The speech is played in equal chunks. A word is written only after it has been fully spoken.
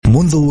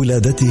منذ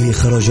ولادته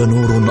خرج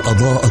نور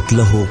أضاءت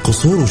له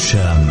قصور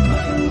الشام،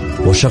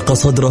 وشق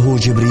صدره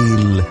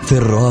جبريل في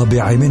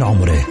 4 من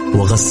عمره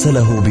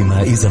وغسله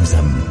بماء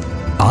زمزم.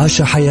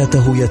 عاش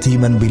حياته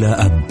يتيما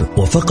بلا أب،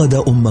 وفقد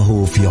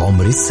أمه في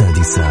عمر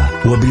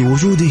 6،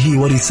 وبوجوده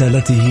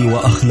ورسالته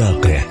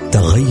وأخلاقه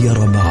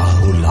تغير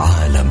معه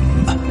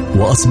العالم،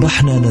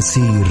 وأصبحنا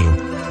نسير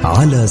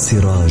على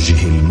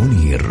سراجه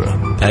المنير.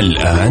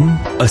 الآن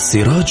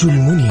السراج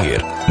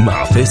المنير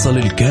مع فيصل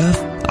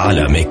الكاف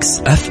على ميكس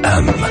اف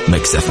ام.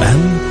 ميكس اف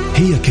ام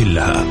هي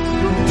كلها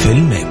في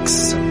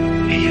الميكس،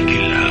 هي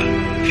كلها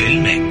في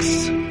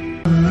الميكس.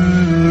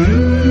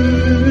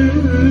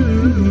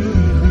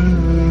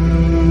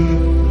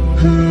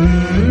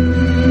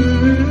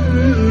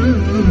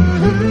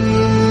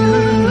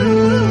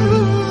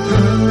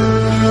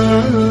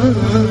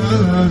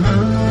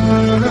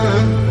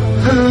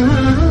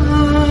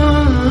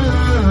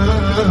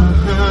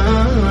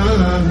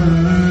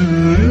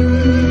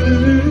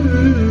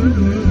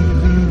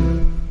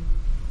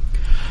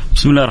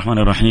 بسم الله الرحمن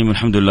الرحيم،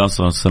 الحمد لله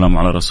والصلاة والسلام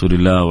على رسول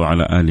الله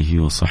وعلى آله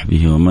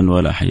وصحبه ومن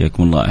والاه.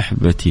 حياكم الله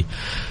أحبتي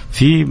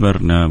في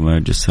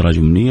برنامج السراج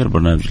المنير،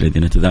 برنامج الذي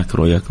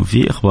نتذاكر وإياكم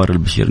فيه أخبار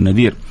البشير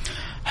النذير،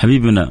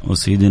 حبيبنا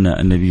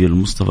وسيدنا النبي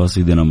المصطفى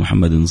سيدنا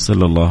محمد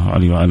صلى الله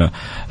عليه وعلى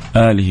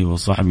آله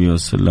وصحبه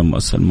وسلم.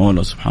 وأسأل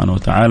مولى سبحانه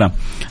وتعالى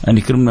أن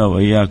يكرمنا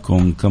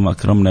وإياكم كما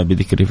أكرمنا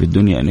بذكره في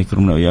الدنيا، أن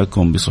يكرمنا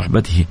وإياكم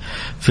بصحبته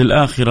في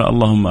الآخرة،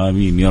 اللهم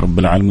آمين يا رب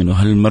العالمين.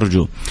 وهل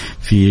مرجو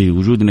في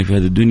وجودنا في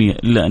هذه الدنيا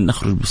إلا أن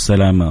نخرج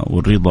بالسلامة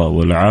والرضا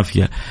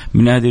والعافية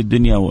من هذه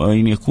الدنيا،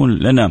 وأن يكون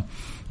لنا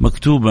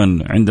مكتوبا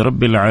عند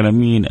رب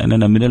العالمين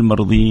أننا من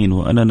المرضيين،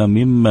 وأننا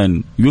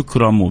ممن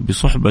يكرم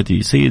بصحبة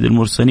سيد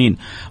المرسلين،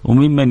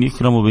 وممن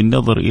يكرم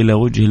بالنظر إلى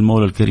وجه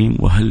المولى الكريم.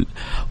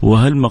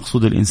 وهل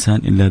مقصود الإنسان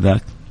إلا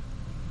ذاك؟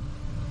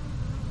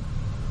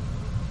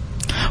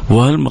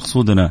 وهل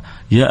مقصودنا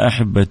يا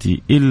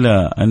أحبتي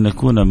إلا أن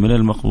نكون من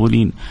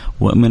المقبولين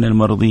ومن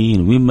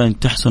المرضيين وممن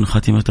تحسن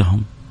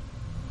خاتمتهم؟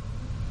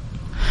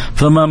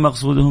 فما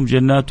مقصودهم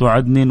جنات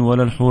عدن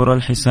ولا الحور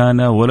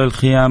الحسانة ولا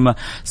الخيامة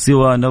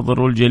سوى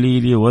نظر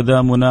الجليل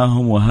وذا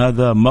مناهم،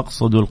 وهذا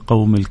مقصد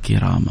القوم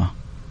الكرامة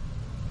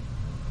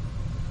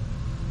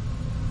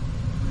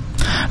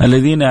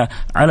الذين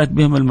علت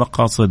بهم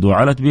المقاصد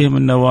وعلت بهم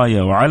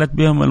النوايا وعلت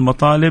بهم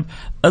المطالب،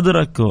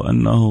 أدركوا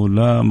أنه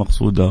لا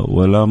مقصود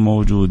ولا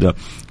موجود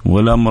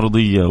ولا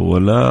مرضية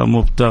ولا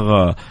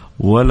مبتغى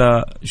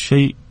ولا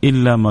شيء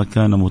إلا ما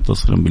كان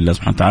متصلا بالله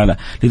سبحانه وتعالى.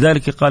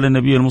 لذلك قال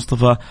النبي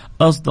المصطفى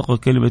أصدق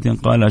كلمة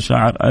قال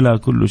شاعر: ألا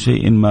كل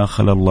شيء ما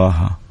خلا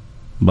الله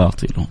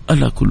باطله،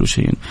 ألا كل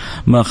شيء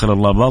ما خلا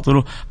الله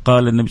باطله.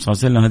 قال النبي صلى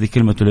الله عليه وسلم، هذه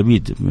كلمة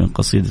لبيد من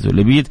قصيدة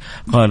لبيد،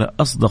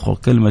 قال أصدق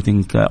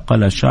كلمة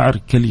قال شاعر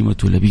كلمة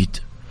لبيد: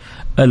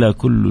 ألا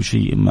كل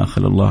شيء ما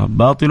خلا الله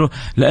باطله،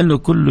 لأنه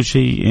كل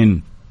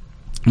شيء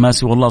ما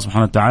سوى الله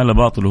سبحانه وتعالى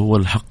باطل، هو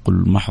الحق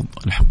المحض،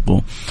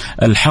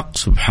 الحق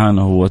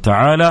سبحانه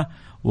وتعالى،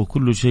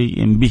 وكل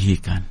شيء به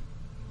كان.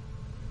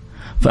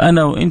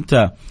 فأنا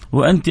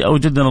وأنت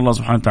أوجدنا الله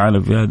سبحانه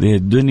وتعالى في هذه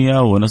الدنيا،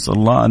 ونسأل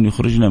الله أن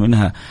يخرجنا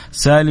منها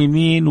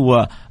سالمين،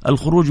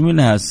 والخروج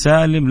منها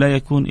سالم لا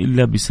يكون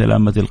إلا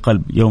بسلامة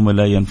القلب، يوم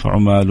لا ينفع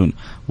مال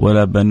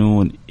ولا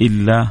بنون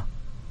إلا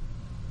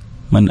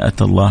من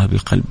أتى الله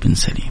بقلب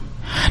سليم.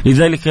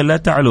 لذلك لا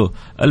تعلو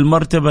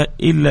المرتبة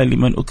إلا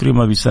لمن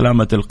أكرم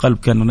بسلامة القلب.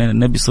 كان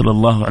النبي صلى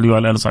الله عليه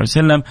وعلى آله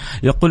وسلم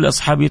يقول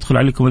لأصحابه: يدخل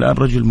عليكم الآن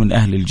رجل من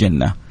أهل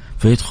الجنة،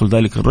 فيدخل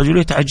ذلك الرجل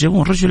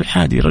يتعجبون، رجل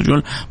حادي،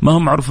 رجل ما هو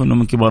معروف أنه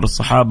من كبار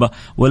الصحابة،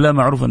 ولا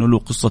معروف أنه له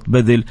قصة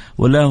بذل،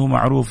 ولا هو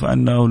معروف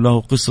أنه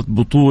له قصة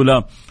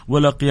بطولة،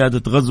 ولا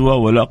قيادة غزوة،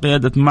 ولا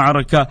قيادة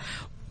معركة،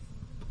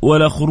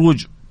 ولا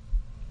خروج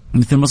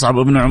مثل مصعب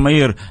بن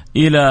عمير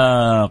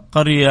إلى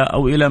قرية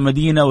أو إلى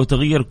مدينة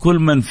وتغير كل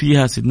من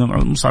فيها. سيدنا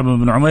مصعب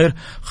بن عمير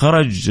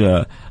خرج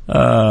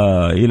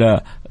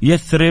إلى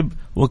يثرب،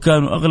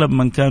 وكانوا أغلب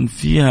من كان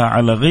فيها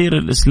على غير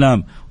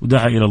الإسلام،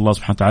 ودعا إلى الله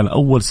سبحانه وتعالى.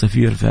 أول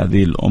سفير في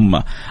هذه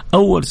الأمة،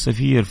 أول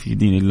سفير في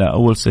دين الله،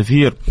 أول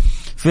سفير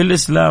في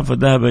الإسلام،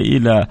 فذهب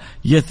إلى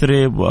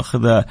يثرب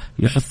وأخذ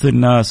يحث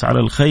الناس على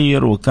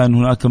الخير، وكان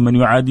هناك من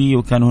يعادي،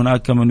 وكان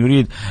هناك من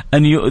يريد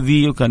أن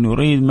يؤذي، وكان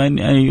يريد من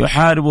أن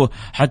يحاربه،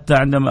 حتى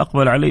عندما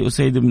أقبل عليه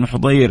أسيد بن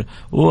حضير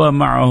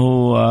ومعه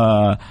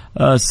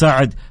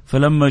سعد،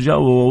 فلما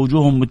جاءوا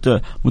ووجوههم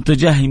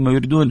متجهمة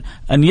يريدون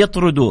أن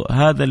يطردوا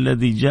هذا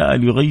الذي جاء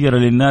ليغير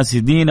للناس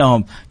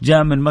دينهم،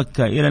 جاء من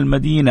مكة إلى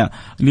المدينة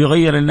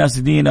ليغير الناس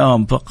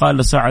دينهم،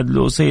 فقال سعد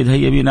لأسيد: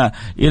 هيا بنا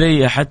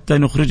إليه حتى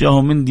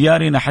نخرجه من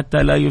ديارنا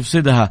حتى لا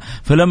يفسدها.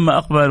 فلما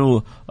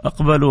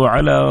أقبلوا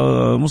على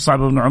مصعب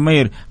بن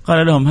عمير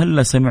قال لهم: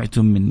 هل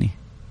سمعتم مني؟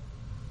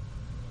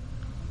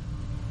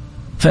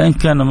 فإن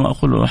كان ما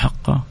أقوله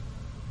حقا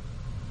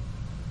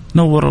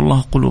نور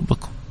الله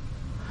قلوبكم،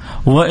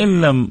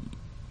 وإن لم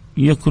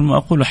يكن ما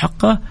أقوله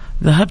حقا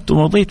ذهبت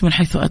ومضيت من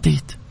حيث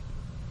أتيت.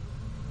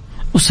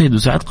 أسيد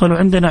وسعد قالوا: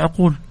 عندنا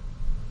عقول،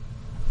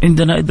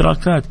 عندنا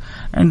إدراكات،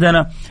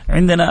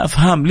 عندنا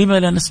أفهام، لما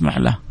لا نسمع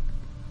له؟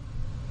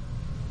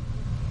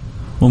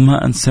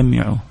 وما أن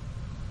سمعوا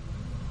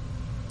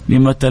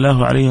لما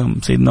تلاه عليهم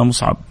سيدنا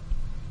مصعب.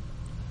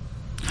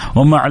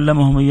 وما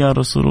علمهم إياه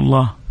رسول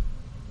الله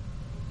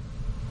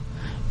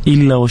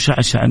إلا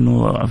وشعشع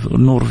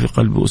النور في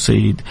قلب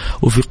أسيد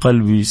وفي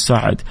قلب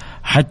سعد،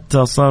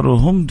 حتى صاروا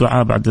هم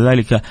دعاء بعد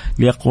ذلك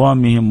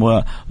لأقوامهم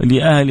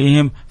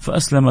ولأهلهم،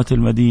 فأسلمت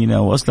المدينة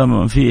وأسلم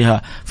من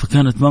فيها.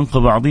 فكانت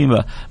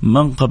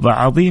منقبة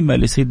عظيمة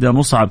لسيدنا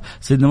مصعب.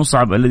 سيدنا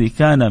مصعب الذي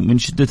كان من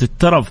شدة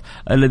الترف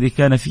الذي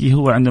كان فيه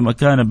هو عندما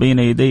كان بين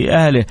يدي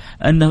أهله،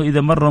 أنه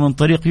إذا مر من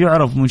طريق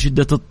يعرف من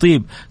شدة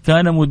الطيب،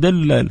 كان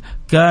مدلل،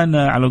 كان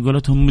على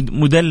قولتهم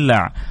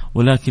مدلع.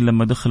 ولكن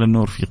لما دخل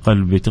النور في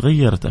قلبه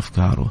تغيرت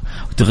أفكاره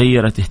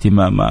وتغيرت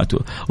اهتماماته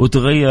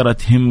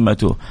وتغيرت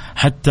همته،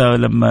 حتى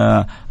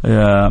لما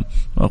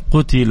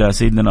قتل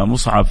سيدنا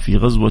مصعب في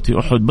غزوة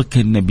أحد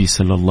بكى النبي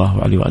صلى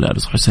الله عليه وعلى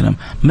آله وسلم.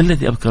 ما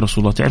الذي أبكى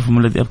رسول الله؟ تعرفوا ما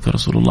الذي أبكى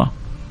رسول الله؟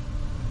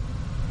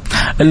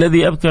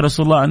 الذي أبكى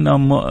رسول الله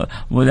أنهم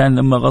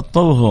لما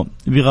غطوه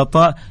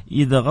بغطاء،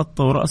 إذا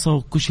غطوا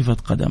رأسه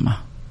كشفت قدمه،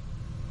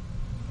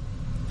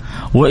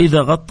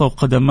 وإذا غطوا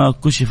قدمه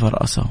كشف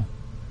رأسه.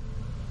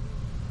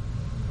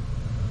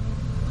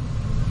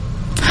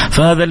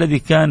 فهذا الذي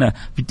كان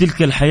في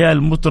تلك الحياة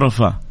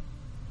المترفة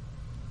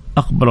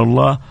أقبل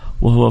الله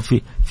وهو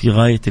في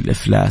غاية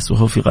الإفلاس،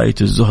 وهو في غاية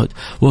الزهد،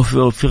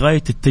 وهو في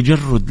غاية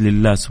التجرد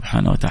لله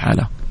سبحانه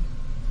وتعالى.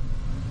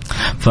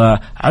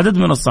 فعدد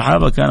من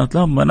الصحابة كانت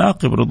لهم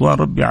مناقب رضوان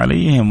ربي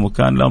عليهم،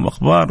 وكان لهم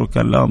أخبار،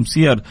 وكان لهم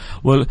سير،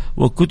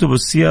 وكتب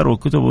السير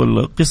وكتب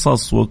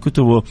القصص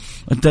وكتب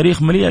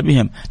التاريخ مليئة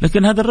بهم.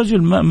 لكن هذا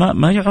الرجل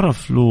ما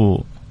يعرف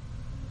له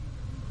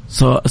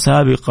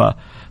سابقة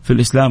في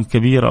الإسلام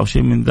كبيرة أو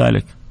شيء من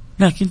ذلك،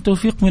 لكن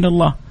توفيق من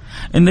الله.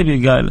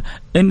 النبي قال،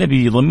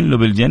 النبي يضمن له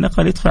بالجنة،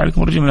 قال يدخل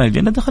عليكم رجل من أهل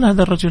الجنة، دخل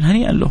هذا الرجل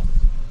هنيئا له.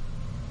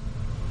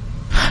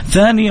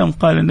 ثاني يوم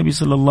قال النبي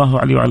صلى الله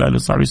عليه وعلى آله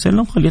وصحبه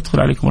وسلم، قال يدخل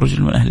عليكم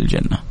رجل من أهل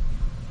الجنة.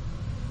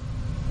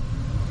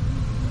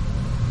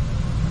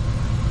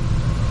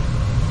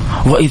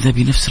 وإذا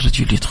بنفس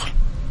الرجل يدخل.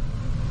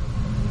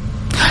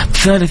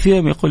 ثالث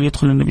يوم يقول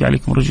يدخل النبي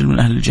عليكم رجل من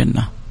أهل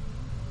الجنة،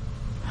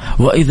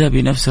 وإذا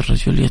بنفس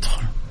الرجل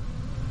يدخل.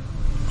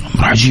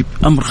 أمر عجيب،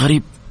 أمر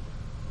غريب.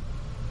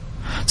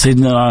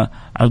 سيدنا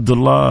عبد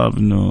الله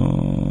بن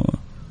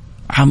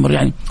عمرو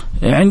يعني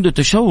عنده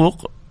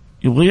تشوق،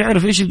 يبغى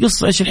يعرف إيش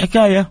القصة، إيش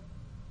الحكاية.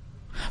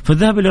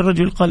 فذهب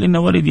للرجل قال إن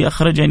والدي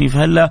أخرجني،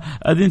 فهل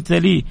أذنت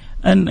لي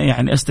أن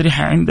يعني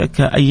أستريح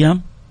عندك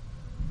أيام؟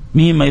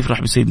 مين ما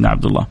يفرح بسيدنا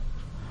عبد الله؟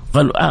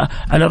 قال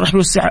على الرحب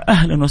والسعة،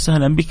 أهلا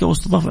وسهلا بك.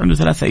 واستضاف عنده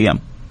 3 أيام.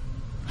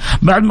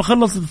 بعد ما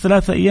خلصت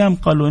 3 أيام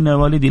قالوا إن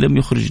والدي لم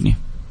يخرجني،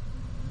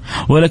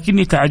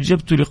 ولكني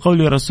تعجبت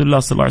لقول رسول الله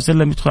صلى الله عليه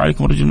وسلم يدخل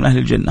عليكم رجل من أهل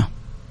الجنة،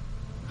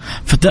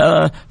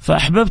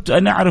 فأحببت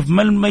أن أعرف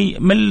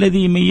ما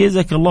الذي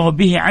ميزك الله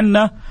به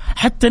عنا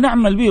حتى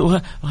نعمل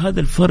به. وهذا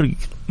الفرق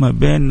ما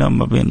بيننا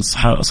وما بين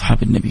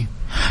أصحاب النبي.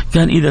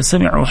 كان إذا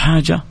سمعوا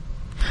حاجة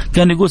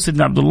كان يقول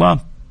سيدنا عبد الله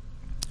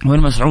وابن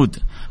مسعود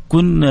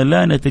كنا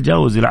لا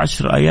نتجاوز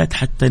 10 آيات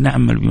حتى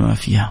نعمل بما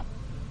فيها.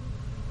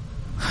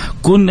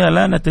 كنا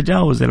لا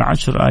نتجاوز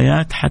 10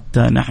 آيات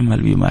حتى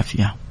نعمل بما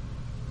فيها.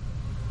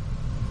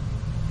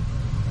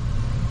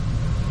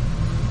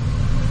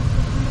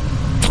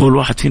 كل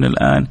واحد فينا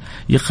الآن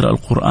يقرأ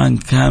القرآن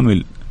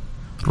كامل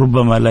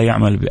ربما لا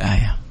يعمل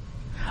بآية،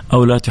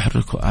 أو لا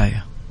تحرك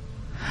آية،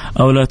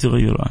 أو لا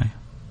تغير آية.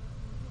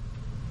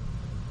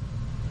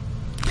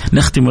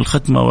 نختم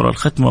الختمة وراء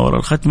الختمة وراء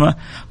الختمة.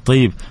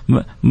 طيب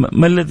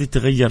ما الذي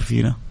تغير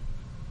فينا؟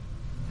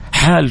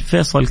 حال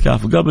فيصل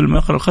كاف قبل ما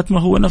يقرأ الختمة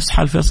هو نفس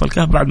حال فيصل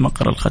كاف بعد ما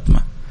قرأ الختمة.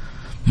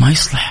 ما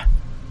يصلح،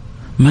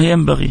 ما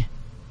ينبغي.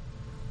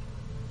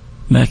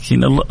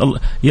 لكن الله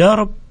يا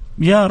رب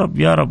يا رب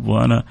يا رب،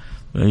 وأنا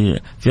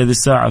في هذه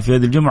الساعة في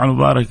هذه الجمعة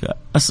المباركة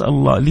أسأل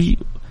الله لي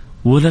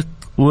ولك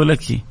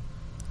ولك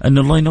أن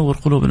الله ينور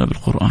قلوبنا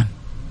بالقرآن.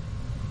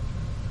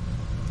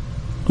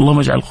 اللهم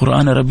اجعل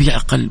القرآن ربيع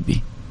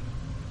قلبي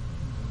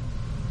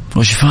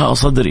وشفاء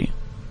صدري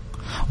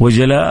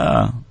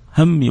وجلاء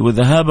همي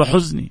وذهاب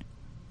حزني.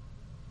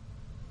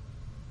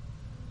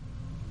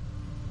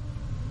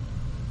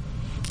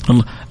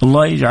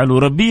 الله يجعله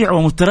ربيع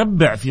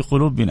ومتربع في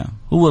قلوبنا.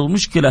 هو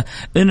المشكلة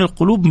إن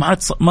القلوب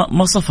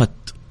ما صفت،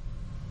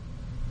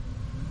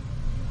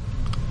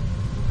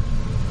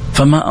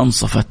 فما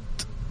أنصفت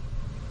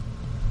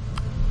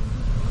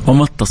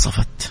وما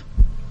اتصفت،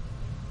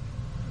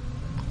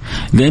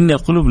 لأن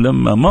القلوب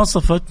لما ما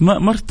صفت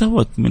ما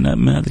ارتوت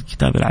من هذا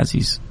الكتاب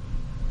العزيز.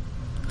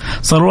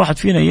 صار واحد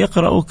فينا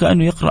يقرأ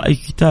كأنه يقرأ أي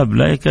كتاب،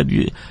 لا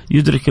يكاد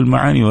يدرك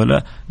المعاني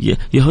ولا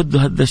يهد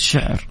هذا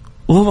الشعر.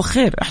 وهو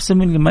خير، أحسن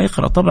من ما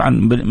يقرأ طبعا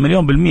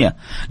 1,000,000%.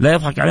 لا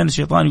يضحك علينا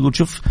الشيطان يقول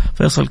شوف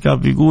فيصل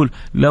كاف يقول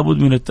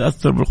لابد من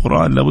التأثر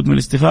بالقرآن، لابد من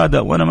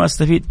الاستفادة، وأنا ما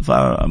استفيد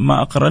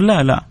فما أقرأ.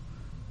 لا،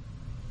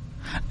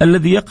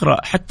 الذي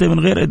يقرأ حتى من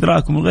غير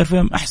إدراك ومن غير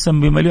فهم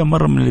أحسن ب1,000,000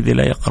 مرة من الذي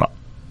لا يقرأ،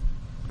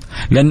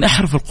 لأن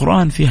أحرف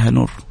القرآن فيها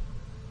نور،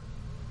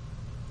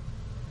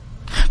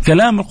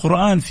 كلام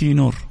القرآن فيه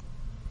نور.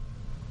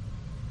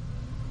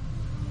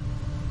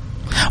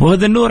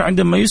 وهذا النور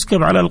عندما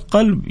يسكب على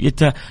القلب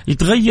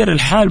يتغير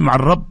الحال مع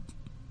الرب.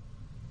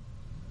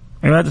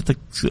 عبادتك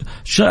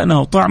شأنها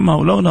وطعمها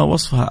ولونها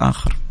ووصفها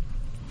آخر.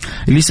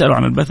 اللي يسألوا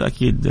عن البث،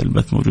 أكيد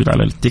البث موجود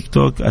على التيك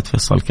توك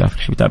 @فيصل كاف.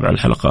 اللي يتابع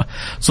الحلقة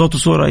صوت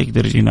وصورة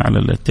يقدر يجينا على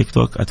التيك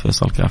توك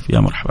 @فيصل كاف. يا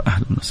مرحبا،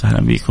 أهلا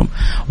وسهلا بكم،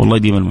 والله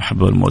ديما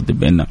المحبة والمودة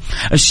بيننا.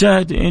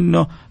 الشاهد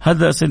إنه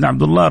هذا سيدنا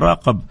عبد الله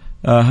راقب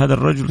هذا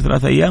الرجل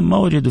 3 أيام، ما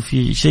وجدوا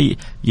فيه شيء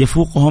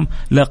يفوقهم،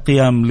 لا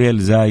قيام ليل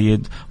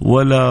زايد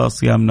ولا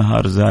صيام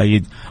نهار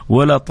زايد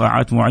ولا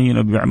طاعات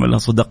معينة بيعملها،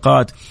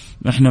 صدقات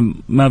احنا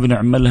ما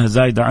بنعملها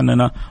زايدة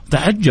عننا.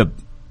 تعجب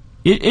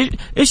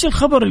ايش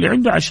الخبر اللي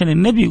عنده عشان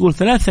النبي يقول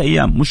 3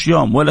 أيام، مش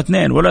يوم ولا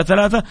 2 ولا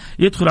 3،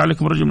 يدخل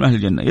عليكم رجل من أهل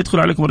الجنة، يدخل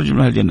عليكم رجل من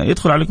أهل الجنة،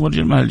 يدخل عليكم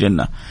رجل من أهل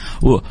الجنة.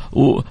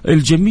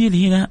 والجميل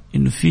هنا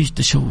إنه فيه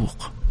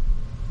تشوق.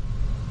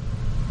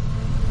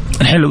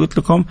 الحين لو قلت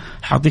لكم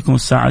حاعطيكم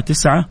الساعة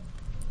 9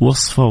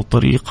 وصفة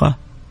وطريقة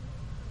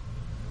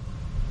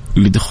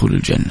لدخول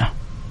الجنة،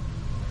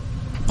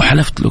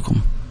 وحلفت لكم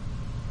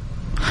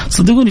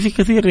صدقوني في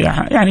كثير،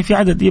 يعني في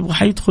عدد يبغى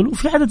حيدخل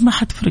وفي عدد ما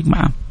حتفرق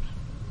معاه.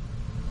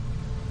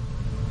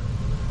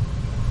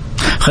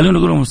 خلينا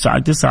نقول لهم الساعة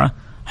 9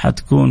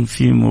 حتكون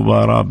في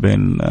مباراة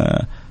بين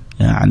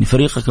يعني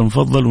فريقك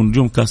المفضل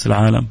ونجوم كأس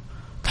العالم،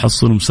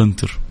 تحصلهم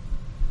سنتر.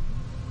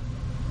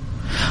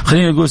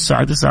 خلينا نقول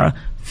الساعة 9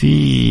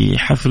 في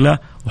حفلة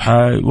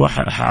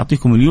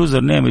وحاعطيكم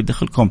اليوزر نيم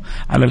يدخلكم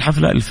على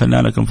الحفلة،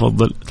 الفنانك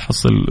المفضل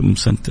تحصل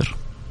مسنتر.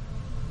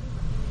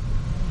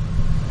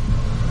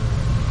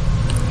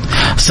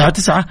 الساعة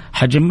 9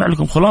 حجمع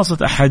لكم خلاصة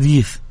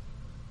أحاديث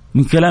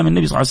من كلام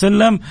النبي صلى الله عليه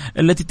وسلم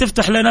التي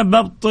تفتح لنا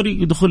باب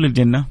طريق دخول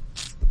الجنة.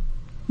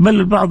 بل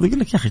البعض يقول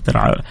لك يا أخي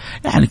ترى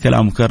يعني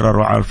كلام مكرر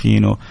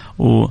وعارفينه،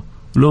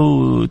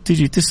 ولو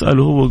تيجي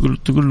تسأله هو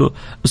تقول له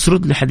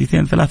اسرد لي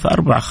 2 3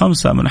 4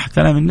 5 من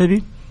كلام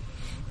النبي،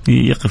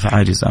 يقف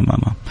عاجز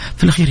أمامه.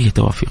 في الأخير هي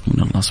توافيق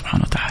من الله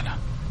سبحانه وتعالى،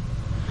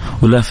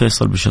 ولا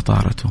فيصل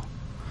بشطارته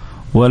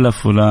ولا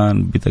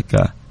فلان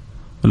بذكاء،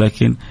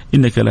 ولكن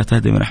إنك لا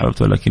تهدي من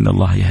أحببت ولكن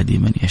الله يهدي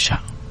من يشاء.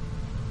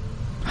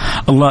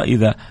 الله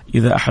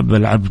إذا أحب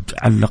العبد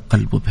علق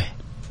قلبه به،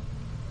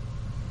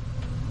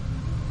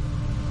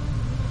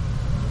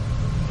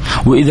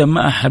 وإذا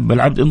ما أحب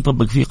العبد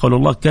انطبق فيه قول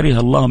الله كره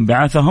الله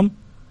انبعاثهم،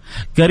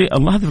 كره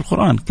الله في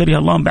القرآن، كره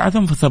الله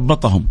انبعاثهم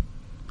فثبطهم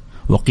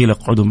وقيل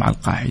اقعدوا مع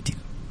القاعدين.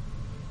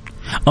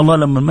 الله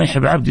لما ما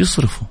يحب عبد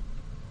يصرفه،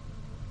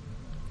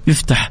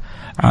 يفتح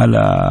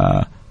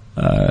على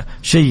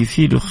شيء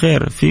فيه له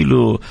خير، فيه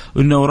له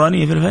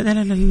النورانية في لا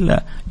لا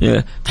لا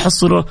لا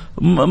تحصله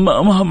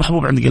ما هو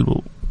محبوب عند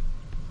قلبه.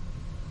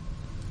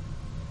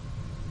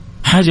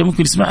 حاجة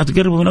ممكن يسمعها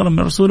تقربه من الله من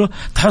رسوله،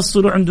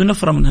 تحصله عنده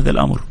نفرة من هذا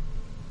الأمر.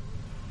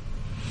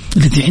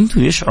 الذي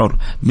عنده يشعر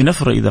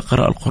بنفرة إذا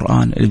قرأ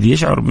القرآن، الذي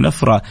يشعر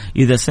بنفرة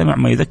إذا سمع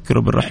ما يذكره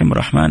بالرحيم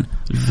الرحمن،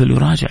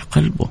 فليراجع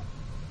قلبه.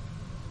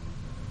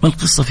 ما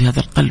القصة في هذا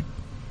القلب؟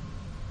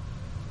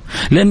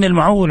 لأن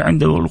المعول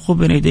عند الوقوف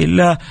بين يدي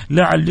الله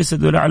لا على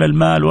الجسد ولا على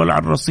المال ولا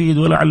على الرصيد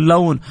ولا على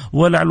اللون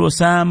ولا على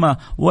الوسامة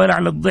ولا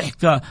على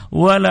الضحكة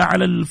ولا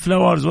على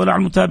الفلاورز ولا على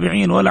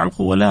المتابعين ولا على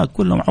القوة، لا،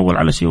 كله معول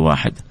على شيء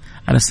واحد،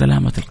 على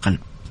سلامة القلب،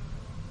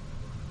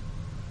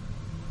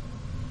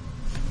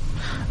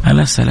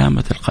 على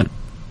سلامة القلب.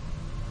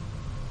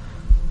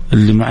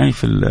 اللي معي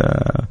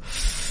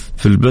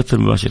في البث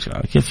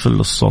المباشر كيف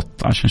الصوت؟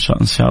 عشان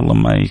إن شاء الله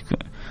ما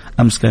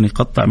أمس كان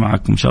يقطع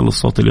معكم، إن شاء الله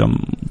الصوت اليوم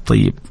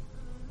طيب.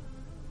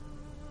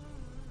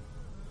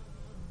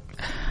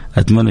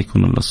 أتمنى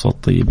يكون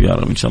الصوت طيب يا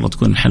رب، إن شاء الله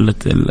تكون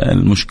حلت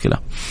المشكلة.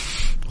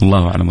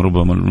 الله أعلم،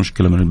 ربما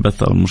المشكلة من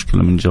البث أو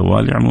المشكلة من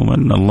جوالي. عموما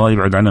الله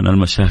يبعد عننا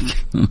المشاكل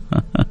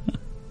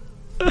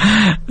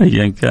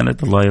أيا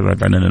كانت، الله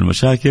يبعد عننا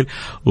المشاكل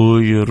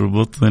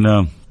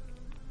ويربطنا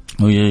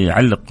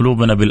ويعلق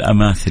قلوبنا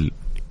بالأماثل.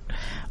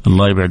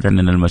 الله يبعد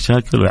عننا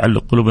المشاكل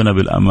ويعلق قلوبنا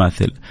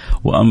بالأماثل،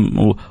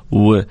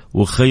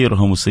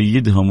 وخيرهم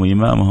وسيدهم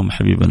وإمامهم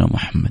حبيبنا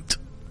محمد.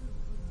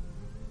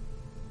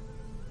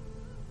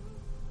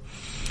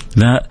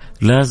 لا،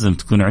 لازم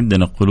تكون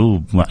عندنا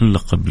قلوب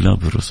معلقة بالله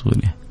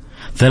برسوله.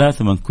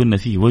 3 من كنا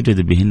فيه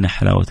وجد بهن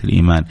حلاوة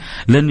الإيمان.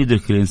 لن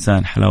يدرك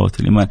الإنسان حلاوة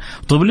الإيمان.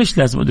 طيب ليش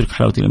لازم أدرك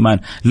حلاوة الإيمان؟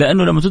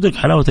 لأنه لما تدرك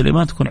حلاوة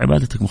الإيمان تكون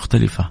عبادتك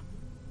مختلفة،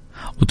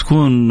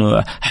 وتكون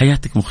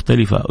حياتك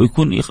مختلفة،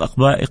 ويكون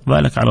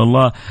إقبالك على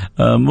الله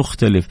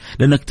مختلف،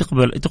 لأنك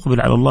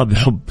تقبل على الله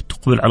بحب،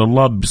 تقبل على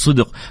الله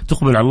بصدق،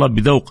 تقبل على الله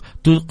بذوق،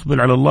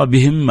 تقبل على الله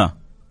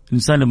بهمة.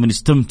 الإنسان لما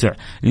يستمتع،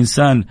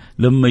 الإنسان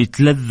لما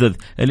يتلذذ،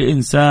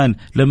 الإنسان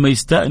لما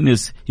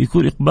يستأنس،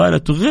 يكون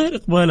إقبالته غير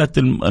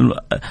إقبالة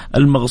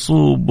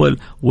المغصوب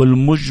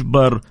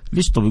والمجبر.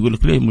 ليش؟ طب يقول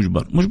لك ليه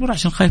مجبر؟ مجبر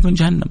عشان خايف من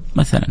جهنم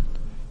مثلا،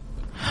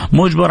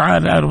 مجبر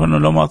عارف أنه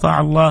لو ما طاع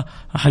الله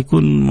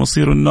حيكون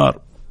مصير النار،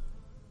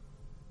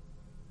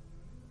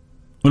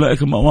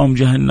 أولئك مأواهم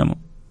جهنم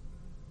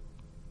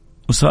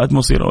وساءت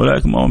مصير،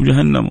 أولئك مأواهم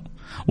جهنم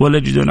ولا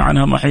يجدون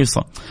عنها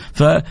محيصا.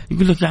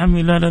 فيقول لك يا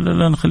عمي لا لا لا,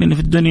 لا نخلينا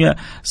في الدنيا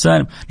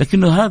سالم،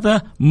 لكنه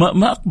هذا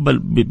ما أقبل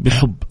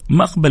بحب،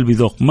 ما أقبل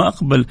بذوق، ما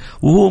أقبل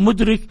وهو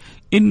مدرك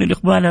إن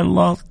الإقبال على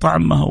الله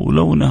طعمها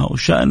ولونها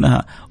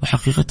وشأنها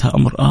وحقيقتها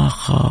أمر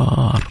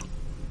آخر.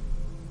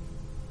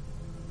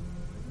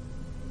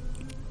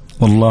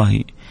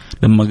 والله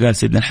لما قال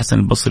سيدنا الحسن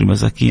البصري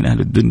مساكين أهل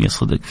الدنيا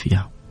صدق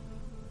فيها.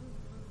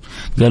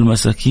 قال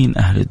مساكين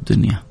أهل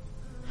الدنيا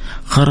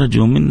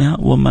خرجوا منها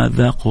وما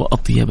ذاقوا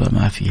أطيب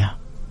ما فيها.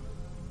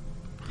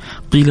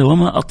 قيل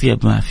وما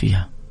أطيب ما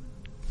فيها؟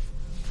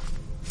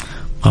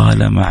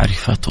 قال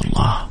معرفة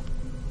الله،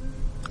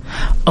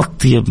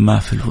 أطيب ما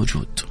في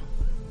الوجود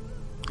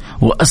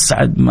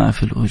وأسعد ما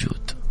في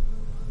الوجود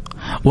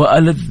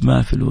وألذ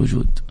ما في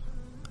الوجود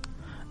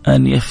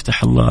أن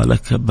يفتح الله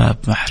لك باب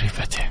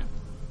معرفته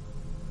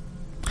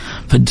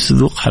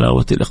فتذوق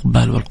حلاوة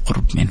الإقبال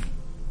والقرب منه.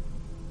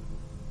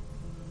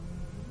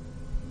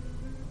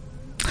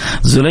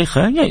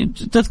 زليخة يعني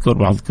تذكر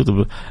بعض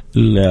كتب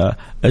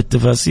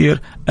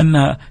التفاسير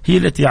أنها هي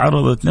التي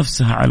عرضت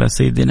نفسها على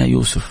سيدنا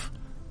يوسف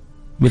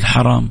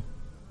بالحرام،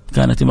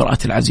 كانت امرأة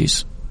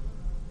العزيز.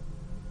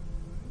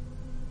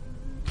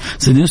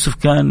 سيدنا يوسف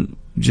كان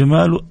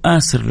جماله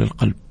آسر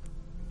للقلب،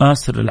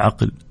 آسر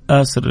للعقل،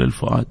 آسر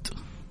للفؤاد،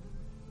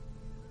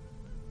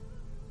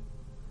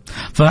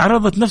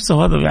 فعرضت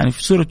نفسه. هذا يعني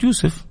في سورة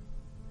يوسف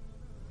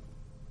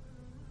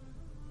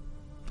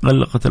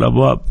غلقت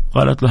الأبواب،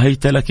 قالت له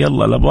هيت لك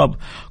يلا الأبواب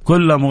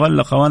كلها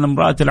مغلقة وأنا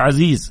امرأة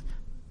العزيز،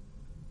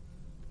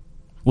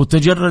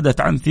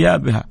 وتجردت عن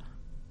ثيابها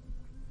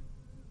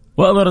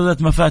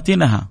وأبرزت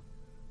مفاتنها.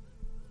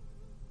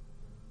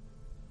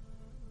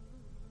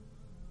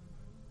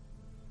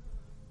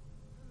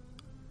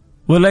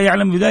 ولا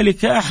يعلم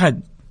بذلك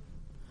أحد،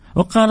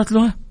 وقالت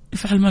له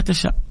افعل ما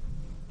تشاء،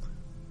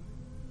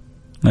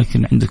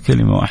 لكن عنده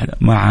كلمة واحدة: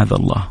 معاذ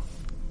الله،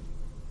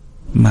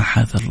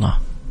 معاذ الله،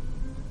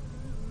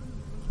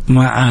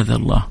 معاذ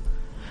الله.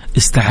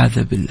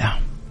 استعاذ بالله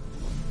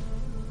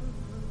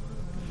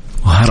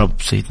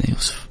وهرب سيدنا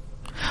يوسف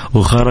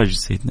وخرج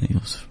سيدنا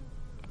يوسف.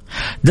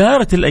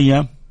 دارت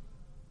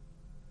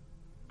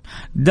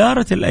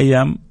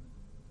الأيام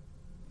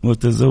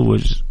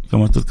وتزوج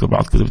كما تذكر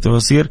بعض كتب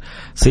التفاسير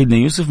سيدنا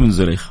يوسف من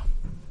زليخة.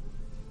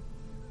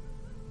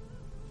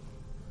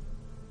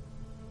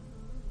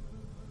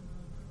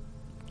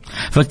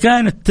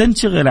 فكانت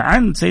تنشغل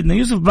عن سيدنا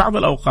يوسف بعض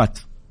الأوقات.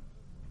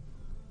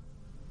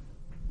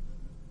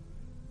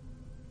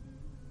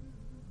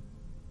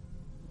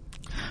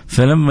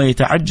 فلما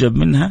يتعجب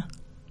منها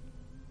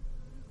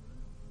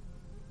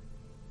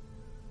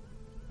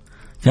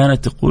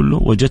كانت تقول له: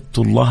 وجدت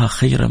الله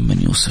خيرا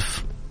من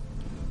يوسف،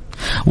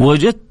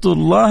 وجدت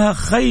الله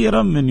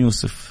خيرا من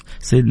يوسف.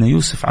 سيدنا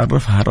يوسف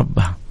عرفها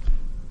ربها.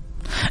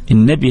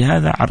 النبي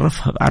هذا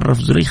عرف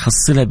زليخة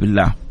الصلة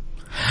بالله.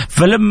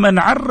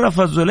 فلما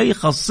عرف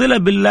زليخة الصلة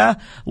بالله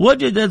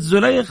وجدت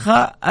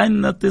زليخة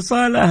أن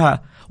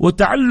اتصالها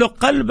وتعلق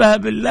قلبها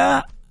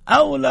بالله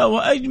أولى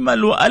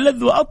وأجمل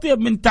وألذ وأطيب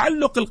من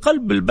تعلق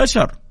القلب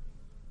بالبشر،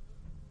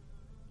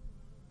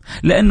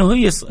 لأنه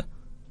هي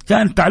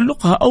كان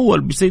تعلقها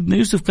أول بسيدنا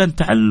يوسف كان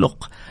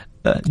تعلق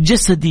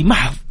جسدي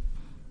محض.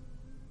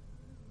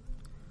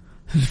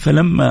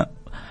 فلما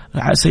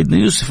سيدنا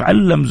يوسف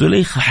علم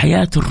زليخة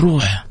حياة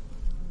الروح،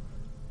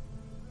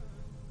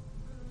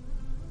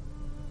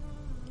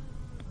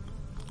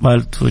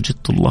 قالت: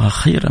 وجدت الله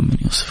خيرا من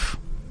يوسف.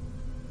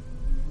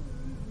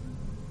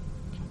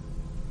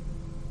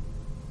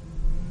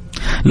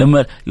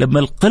 لما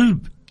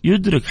القلب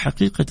يدرك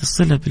حقيقة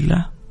الصلة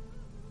بالله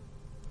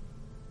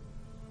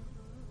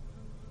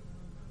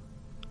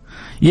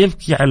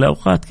يبكي على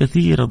أوقات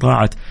كثيرة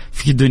ضاعت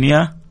في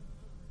دنياه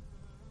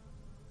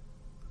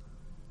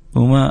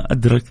وما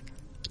أدرك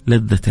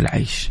لذة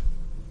العيش.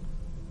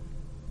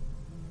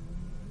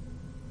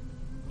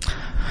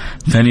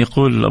 كان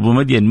يقول أبو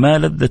مدين: ما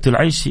لذة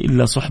العيش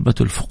إلا صحبة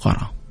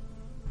الفقراء،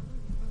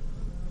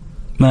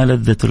 ما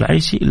لذة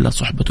العيش إلا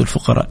صحبة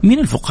الفقراء. مين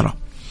الفقراء؟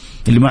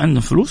 اللي ما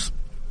عندهم فلوس؟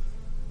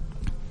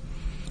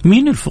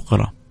 مين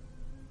الفقراء؟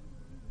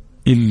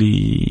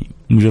 اللي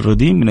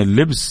مجردين من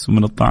اللبس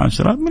ومن الطعام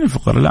والشراب؟ من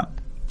الفقراء؟ لا،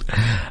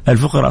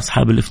 الفقراء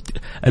أصحاب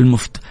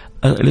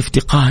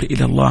الافتقار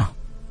إلى الله،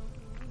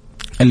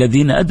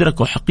 الذين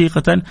أدركوا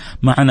حقيقة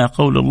معنى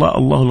قول الله: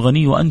 الله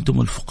الغني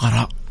وأنتم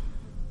الفقراء.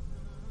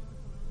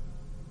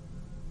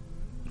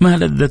 ما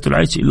لذة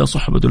العيش إلا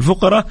صحبة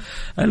الفقراء،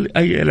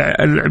 أي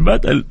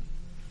العباد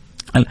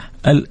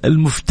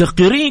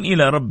المفتقرين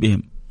إلى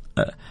ربهم،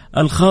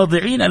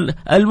 الخاضعين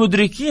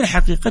المدركين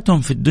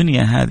حقيقتهم في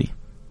الدنيا هذه.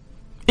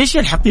 إيش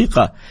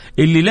الحقيقة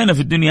اللي لنا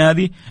في الدنيا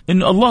هذه؟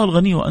 إنه الله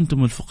الغني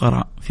وأنتم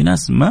الفقراء. في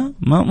ناس ما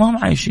هم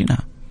عايشينها.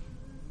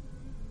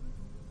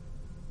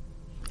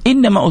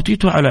 إنما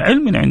أوتيته على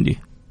علم عندي،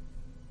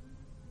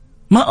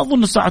 ما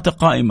أظن الساعة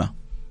قائمة.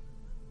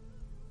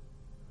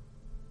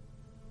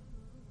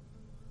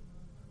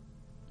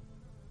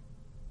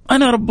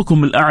 أنا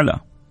ربكم الأعلى.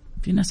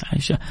 في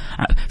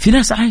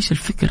ناس عايشة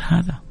الفكر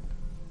هذا.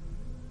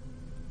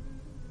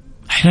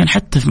 أحيانا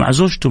حتى مع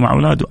زوجته مع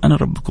أولاده أنا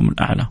ربكم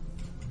الأعلى،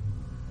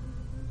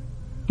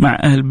 مع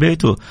أهل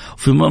بيته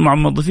مع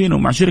موظفينه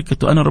ومع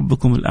شركته أنا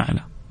ربكم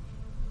الأعلى.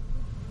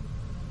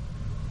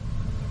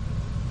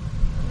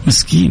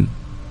 مسكين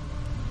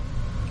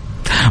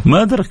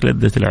ما أدرك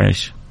لذة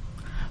العيش.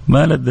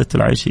 ما لذة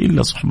العيش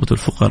إلا صحبة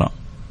الفقراء،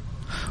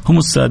 هم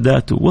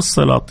السادات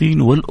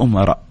والسلاطين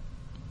والأمراء.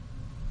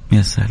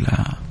 يا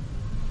سلام،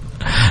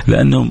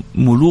 لأنهم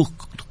ملوك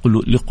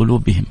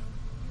لقلوبهم.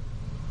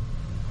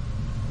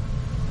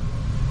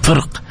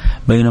 فرق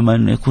بين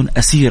من يكون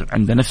أسير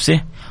عند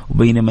نفسه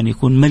وبين من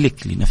يكون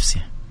ملك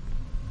لنفسه.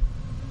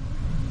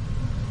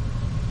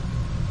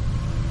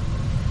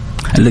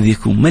 الذي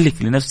يكون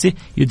ملك لنفسه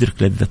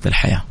يدرك لذة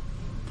الحياة،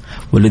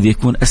 والذي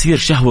يكون أسير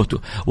شهوته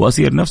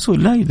وأسير نفسه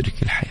لا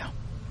يدرك الحياة.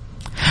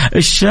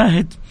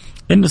 الشاهد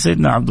أن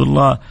سيدنا عبد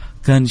الله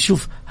كان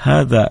يشوف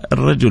هذا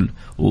الرجل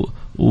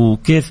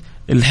وكيف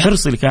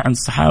الحرص اللي كان عند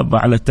الصحابة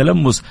على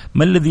التلمس،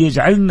 ما الذي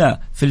يجعلنا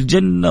في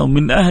الجنة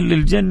ومن أهل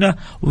الجنة،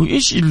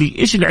 وإيش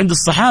اللي عند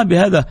الصحابي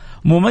هذا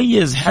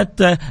مميز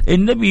حتى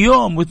النبي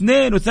يوم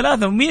واثنين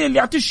وثلاثة ومين اللي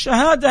يعطي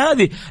الشهادة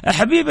هذه؟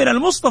 حبيبنا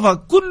المصطفى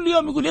كل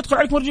يوم يقول يدخل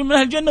عليكم رجل من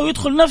أهل الجنة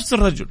ويدخل نفس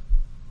الرجل.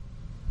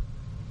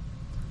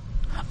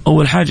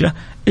 أول حاجة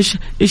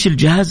إيش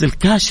الجهاز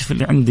الكاشف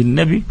اللي عند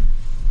النبي؟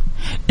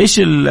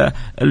 إيش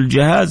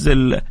الجهاز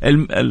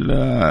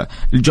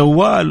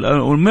الجوال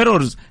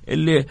والميرورز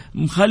اللي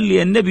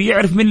مخلي النبي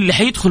يعرف من اللي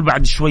حيدخل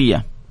بعد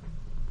شوية؟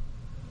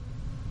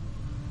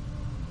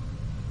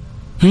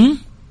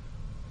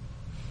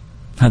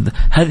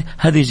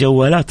 هذه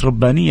جوالات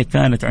ربانية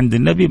كانت عند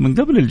النبي من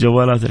قبل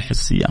الجوالات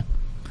الحسية.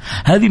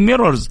 هذه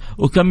ميرورز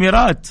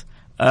وكاميرات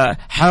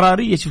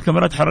حرارية، شوف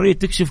كاميرات حرارية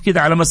تكشف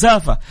كده على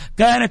مسافة،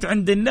 كانت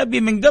عند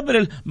النبي من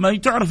قبل ما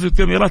تعرف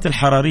الكاميرات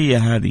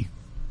الحرارية هذه.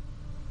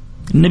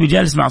 النبي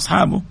جالس مع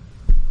أصحابه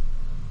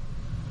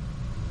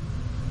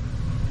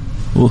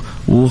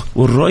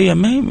والرؤية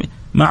ما هي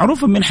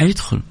معروفة من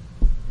حيدخل،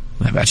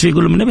 بعد شيء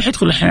يقول له النبي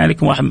حيدخل الحين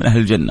عليكم واحد من أهل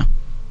الجنة.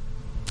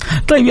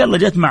 طيب يلا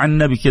جت مع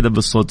النبي كده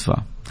بالصدفة،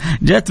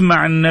 جت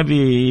مع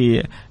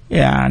النبي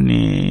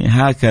يعني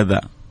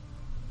هكذا،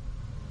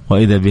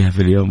 وإذا بها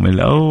في اليوم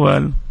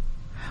الأول،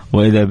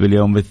 وإذا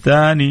باليوم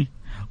الثاني،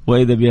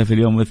 وإذا بها في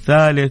اليوم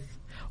الثالث،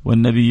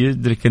 والنبي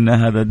يدرك أن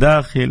هذا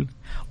داخل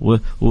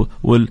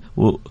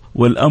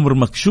والأمر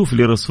مكشوف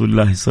لرسول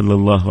الله صلى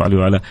الله عليه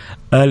وعلى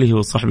آله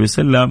وصحبه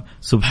وسلم.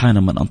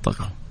 سبحان من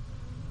أنطقه،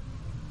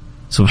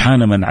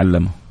 سبحان من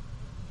علمه،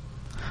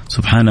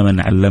 سبحان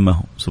من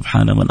علمه،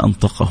 سبحان من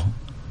أنطقه.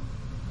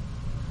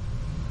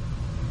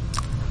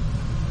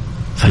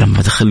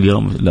 فلما دخل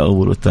اليوم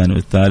الأول والثاني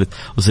والثالث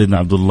وسيدنا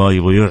عبد الله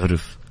يبغى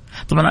يعرف،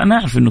 طبعا أنا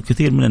أعرف أنه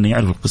كثير مننا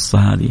يعرف القصة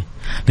هذه،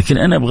 لكن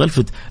أنا أبغى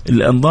ألفت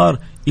الأنظار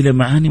إلى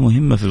معاني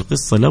مهمة في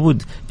القصة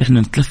لابد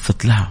إحنا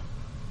نتلفت لها.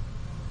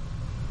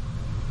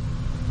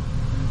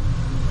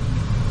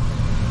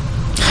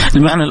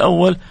 المعنى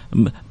الأول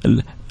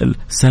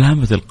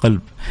سلامة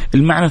القلب،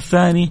 المعنى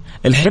الثاني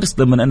الحرص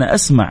لما أنا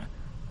أسمع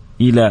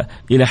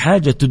إلى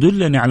حاجة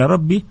تدلني على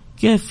ربي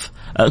كيف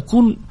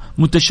أكون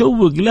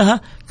متشوق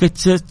لها،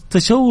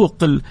 كتشوق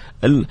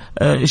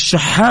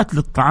الشحات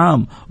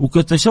للطعام،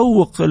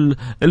 وكتشوق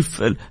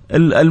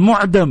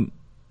المعدم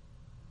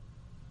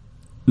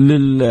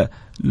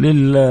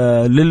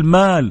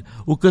للمال،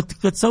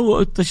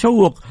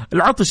 وكتشوق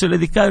العطش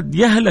الذي كان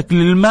يهلك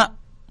للماء.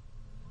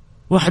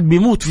 واحد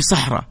بيموت في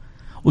صحراء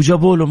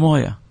وجابوا له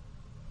مويه،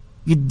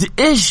 قد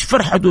ايش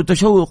فرحته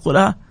وتشوقه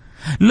لها.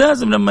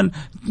 لازم لما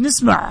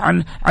نسمع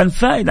عن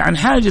فائدة، عن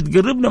حاجة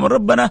تقربنا من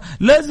ربنا،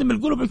 لازم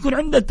القلوب يكون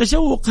عندها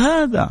التشوق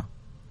هذا،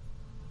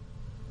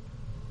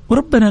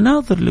 وربنا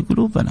ناظر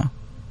لقلوبنا.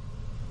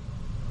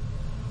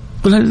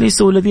 قل هل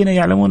يستوي الذين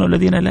يعلمون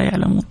والذين لا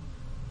يعلمون؟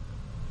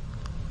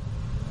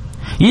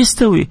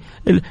 يستوي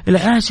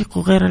العاشق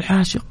وغير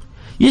العاشق،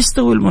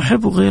 يستوي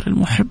المحب وغير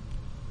المحب.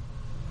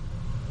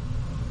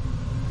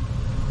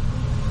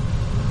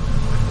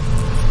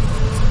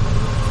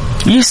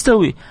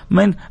 يستوي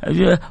من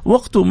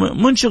وقته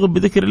منشغل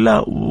بذكر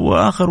الله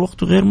وآخر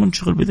وقته غير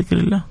منشغل بذكر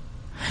الله.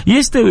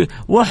 يستوي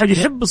واحد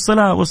يحب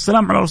الصلاة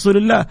والسلام على رسول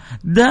الله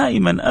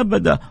دائما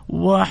أبدا،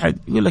 واحد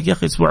يقول لك يا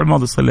أخي الأسبوع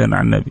الماضي صلينا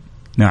على النبي.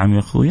 نعم يا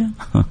أخويا.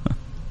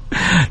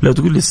 لو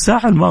تقول لي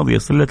الساعة الماضية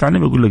صليت على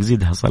النبي أقول لك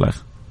زيدها صلاة.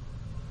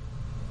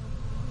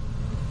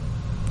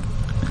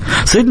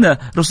 سيدنا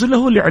رسول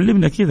الله هو اللي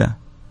علمنا كذا.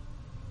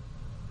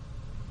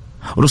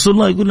 رسول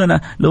الله يقول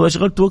لنا لو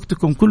أشغلت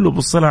وقتكم كله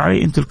بالصلاة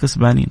عليه أنتم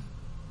الكسبانين،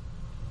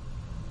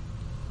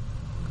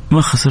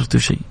 ما خسرتوا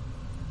شيء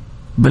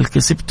بل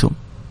كسبتم.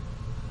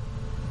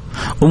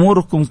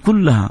 أموركم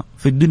كلها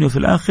في الدنيا وفي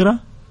الآخرة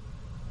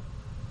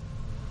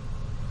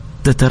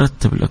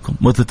تترتب لكم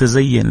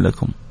وتتزين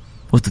لكم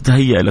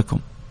وتتهيأ لكم.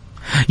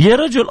 يا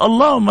رجل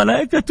الله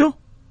وملائكته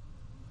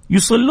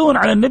يصلون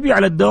على النبي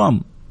على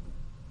الدوام.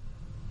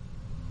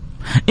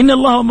 إن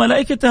الله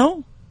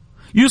وملائكته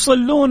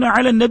يصلون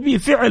على النبي،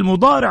 فعل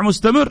مضارع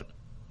مستمر.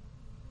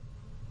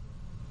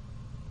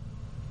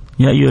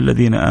 يا أيها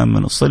الذين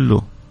آمنوا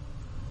صلوا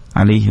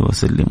عليه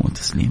وسلموا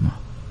تسليما.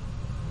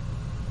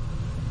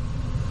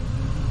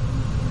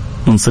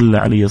 من صلى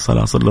عليه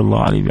صلاة صلى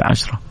الله عليه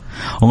ب10،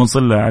 ومن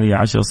صلى عليه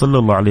 10 صلى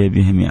الله عليه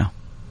به 100،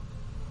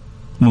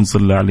 ومن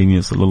صلى عليه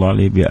 100 صلى الله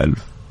عليه ب1000،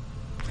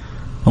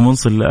 ومن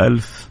صلى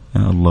 1000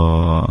 يا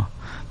الله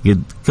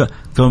قد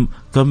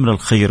كم من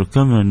الخير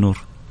وكم من النور.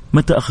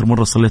 متى آخر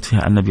مرة صليت فيها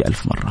على النبي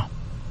 1000 مرة؟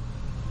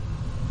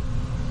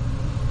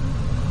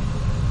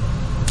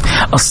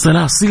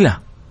 الصلاة صلة،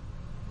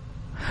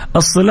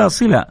 الصلاة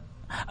صلة.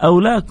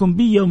 أولاكم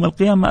بي يوم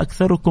القيامة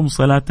أكثركم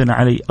صلاة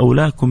علي،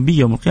 أولاكم بي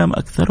يوم القيامة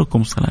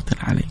أكثركم صلاة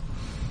علي.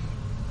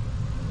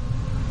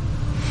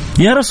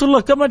 يا رسول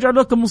الله كم أجعل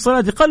لكم من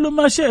صلاتي؟ قال له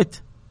ما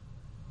شئت.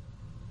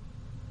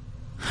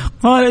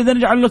 قال إذا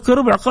نجعل لك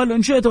ربع، قال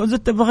إن شئت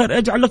وزدت فخير.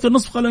 أجعل لك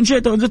النصف، قال إن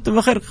شئت وزدت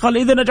فخير. قال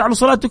إذا نجعل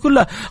صلاتي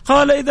كلها،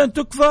 قال إذا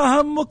تكفى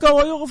همك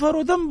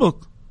ويغفر ذنبك.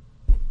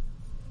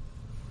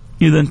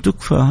 إذا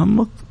تكفى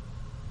همك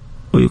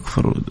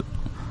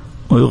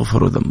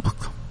ويغفر ذنبك.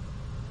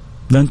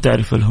 لن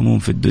تعرف الهموم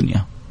في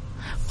الدنيا،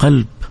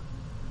 قلب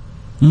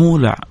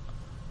مولع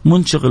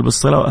منشغل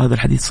بالصلاة. هذا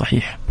الحديث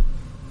صحيح،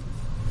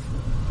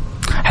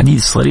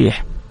 حديث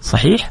صريح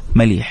صحيح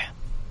مليح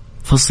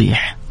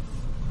فصيح.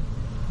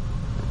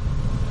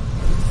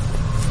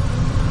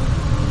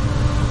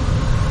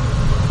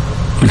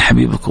 من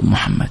حبيبكم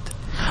محمد.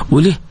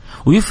 وليه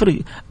ويفرق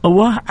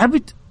الله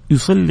عبد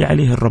يصلي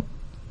عليه الرب،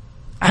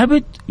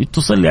 عبد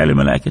تصلي على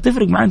الملائكة.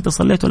 تفرق معه أنت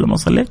صليت ولا ما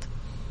صليت؟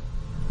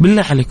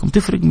 بالله عليكم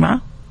تفرق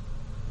معه؟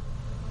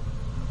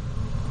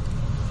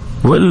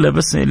 وإلا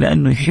بس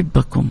لأنه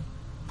يحبكم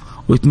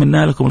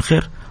ويتمنى لكم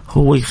الخير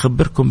هو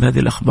يخبركم بهذه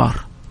الأخبار.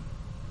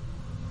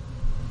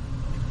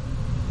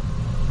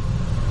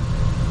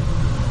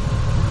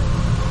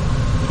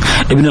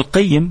 ابن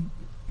القيم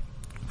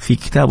في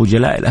كتابه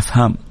جلاء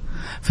الأفهام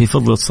في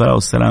فضل الصلاة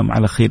والسلام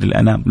على خير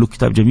الأنام، له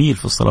كتاب جميل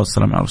في الصلاة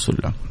والسلام على رسول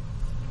الله،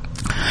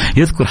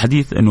 يذكر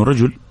حديث أنه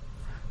رجل،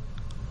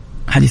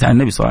 حديث عن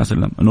النبي صلى الله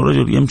عليه وسلم، أنه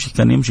رجل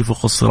كان يمشي فوق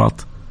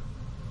الصراط،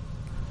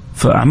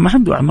 فما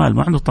عنده أعمال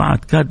ما عنده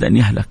طاعات، كاد أن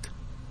يهلك،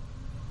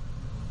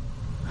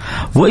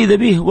 وإذا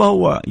به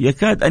وهو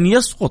يكاد أن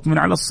يسقط من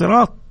على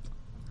الصراط،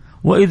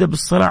 وإذا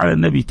بالصلاة على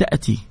النبي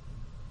تأتي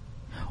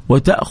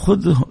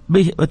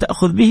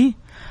وتأخذ به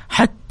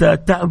حتى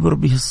تعبر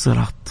به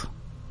الصراط،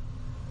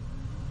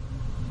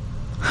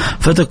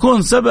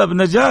 فتكون سبب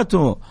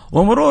نجاته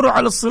ومروره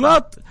على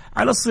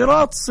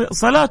الصراط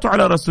صلاته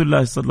على رسول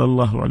الله صلى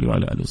الله عليه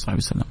وعلى آله وصحبه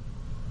وسلم.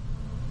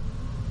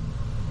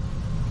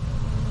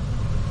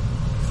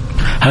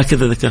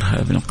 هكذا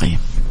ذكرها ابن القيم.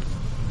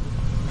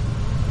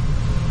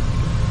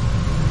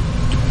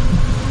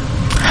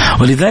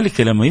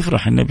 ولذلك لما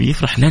يفرح النبي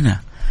يفرح لنا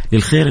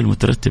للخير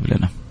المترتب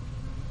لنا.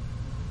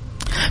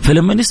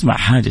 فلما نسمع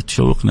حاجة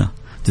تشوقنا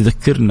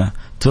تذكرنا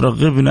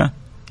ترغبنا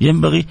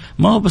ينبغي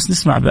ما هو بس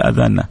نسمع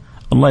بأذاننا.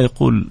 الله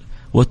يقول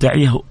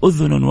وتعيه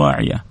أذن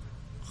واعية،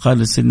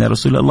 قال سيدنا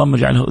رسول الله اللهم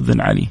اجعلها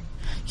أذن علي،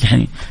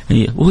 يعني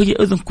وهي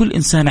أذن كل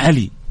إنسان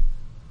علي،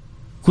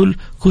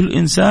 كل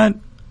إنسان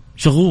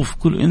شغوف،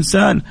 كل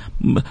إنسان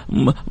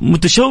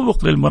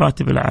متشوق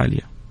للمراتب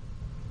العالية.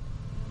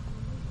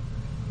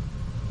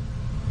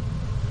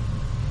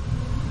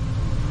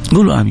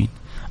 قولوا آمين.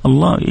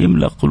 الله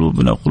يملأ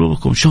قلوبنا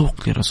وقلوبكم شوق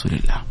لرسول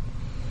الله،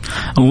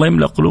 الله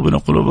يملأ قلوبنا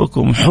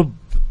وقلوبكم حب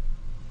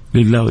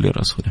لله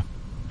ولرسوله.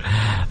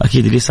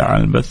 أكيد ليس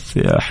عن البث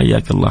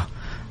حياك الله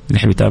اللي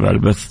يحب يتابع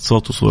البث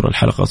صوت وصورة،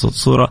 الحلقة صوت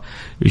وصورة،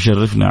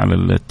 يشرفنا على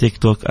التيك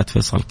توك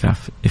 @فيصل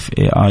كاف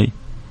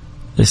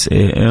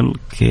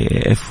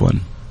FAISALKAF1.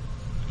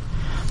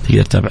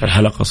 تقدر تتابع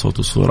الحلقة صوت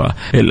وصورة.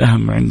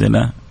 الأهم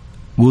عندنا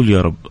قول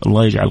يا رب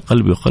الله يجعل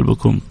قلبي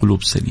وقلبكم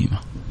قلوب سليمة.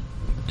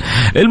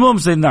 المهم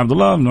سيدنا عبد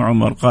الله بن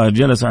عمر قال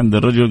جلس عند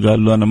الرجل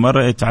قال له أنا ما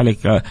رأيت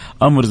عليك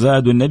أمر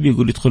زاد، والنبي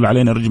يقول يدخل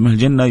علينا رجل من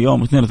الجنة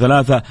يوم 2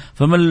 3،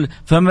 فما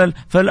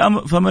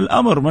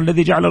الأمر ما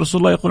الذي جعل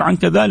رسول الله يقول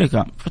عنك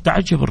ذلك؟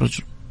 فتعجب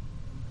الرجل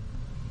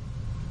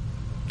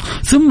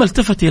ثم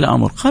التفت إلى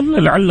أمر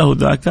قال لعله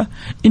ذاك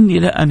إني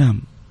لا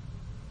أنام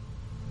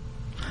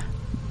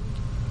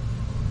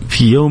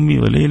في يومي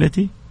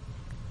وليلتي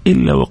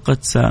إلا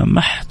وقد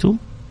سامحت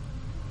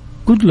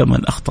كل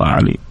من أخطأ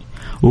علي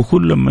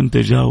وكل من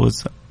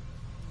تجاوز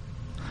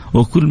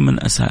وكل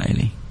من أساء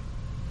إلي.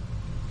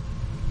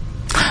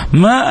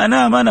 ما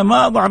أنام أنا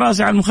ما أضع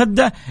رأسي على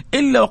المخدة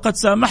إلا وقد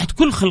سامحت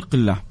كل خلق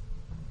الله.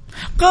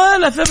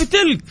 قال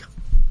فبتلك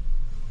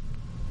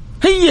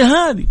هي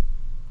هذه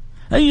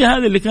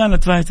اللي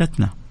كانت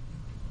فائتتنا،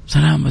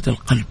 سلامة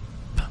القلب.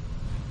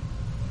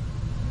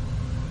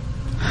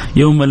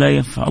 يوم لا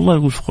ينفع، الله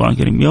يقول في القرآن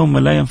الكريم يوم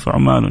لا ينفع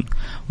مال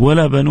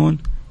ولا بنون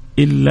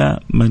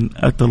إلا من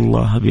أتى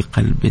الله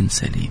بقلب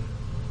سليم،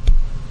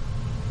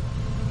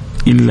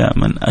 إلا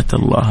من أتى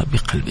الله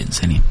بقلب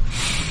سليم.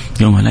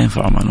 يوم لا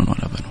ينفع مال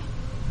ولا بنون.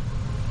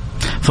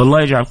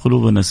 فالله يجعل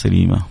قلوبنا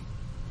سليمة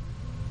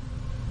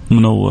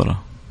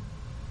منورة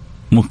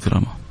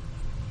مكرمة.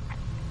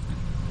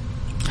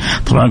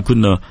 طبعا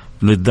كنا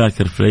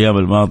بنتذاكر في الأيام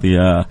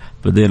الماضية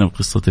بدينا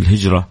بقصة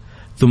الهجرة،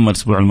 ثم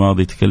الأسبوع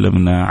الماضي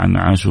تكلمنا عن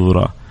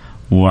عاشوراء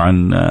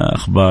وعن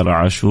أخبار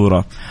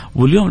عاشوراء.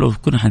 واليوم لو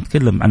كنا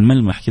حنتكلم عن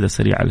ملمح كده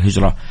سريع على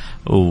الهجرة،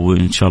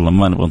 وإن شاء الله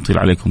ما نبغى نطيل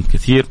عليكم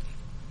كثير،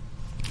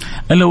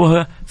 ألا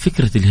وهو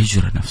فكرة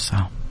الهجرة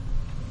نفسها.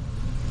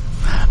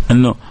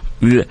 أنه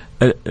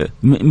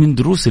من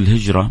دروس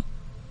الهجرة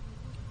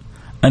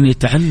أن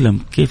يتعلم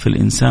كيف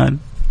الإنسان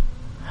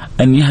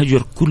أن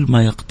يهجر كل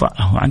ما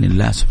يقطعه عن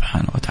الله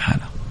سبحانه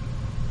وتعالى.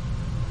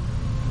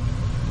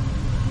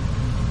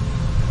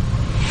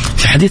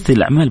 في حديث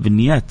الأعمال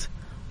بالنيات،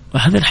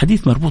 وهذا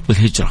الحديث مربوط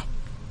بالهجرة،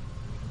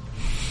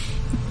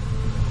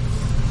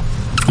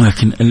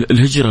 لكن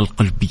الهجرة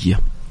القلبية،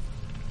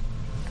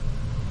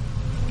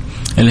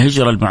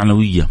 الهجرة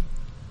المعنوية،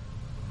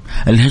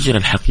 الهجرة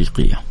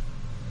الحقيقية.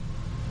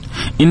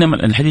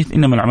 إنما الحديث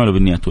إنما الأعمال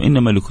بالنيات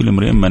وإنما لكل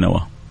امرئ ما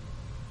نوى،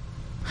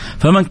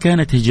 فمن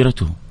كانت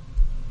هجرته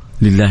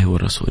لله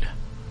ورسوله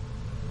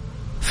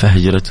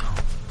فهجرته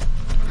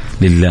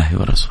لله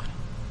ورسوله،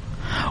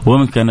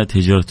 ومن كانت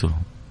هجرته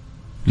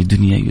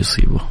لدنيا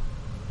يصيبه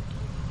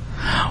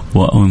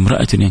أو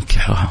امرأة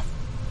ينكحها.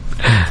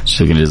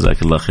 شكرا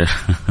جزاك الله خير.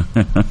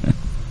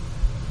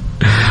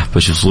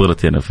 بشوف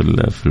صورتي أنا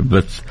في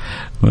البث،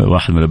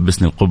 واحد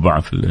ملبسني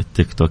القبعة في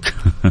التيك توك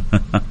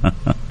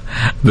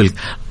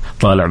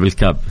طالع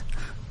بالكاب.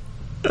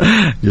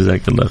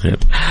 جزاك الله خير.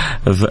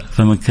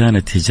 فمن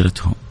كانت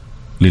هجرته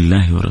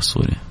لله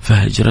ورسوله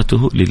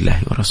فهجرته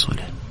لله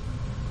ورسوله،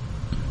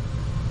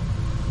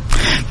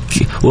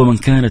 ومن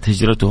كانت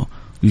هجرته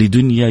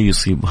لدنيا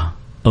يصيبها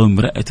أو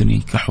امرأة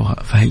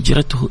ينكحها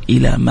فهجرته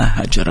إلى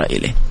ما هاجر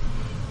إليه.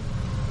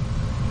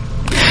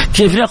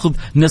 كيف نأخذ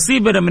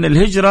نصيبنا من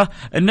الهجرة؟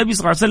 النبي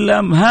صلى الله عليه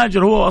وسلم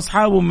هاجر هو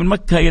وأصحابه من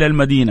مكة إلى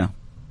المدينة،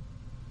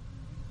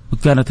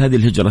 وكانت هذه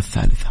الهجرة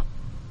الثالثة،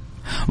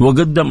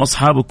 وقدم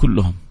أصحابه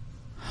كلهم،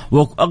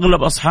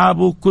 وأغلب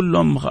أصحابه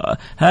كلهم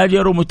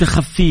هاجروا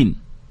متخفين،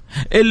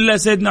 إلا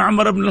سيدنا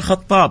عمر بن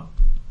الخطاب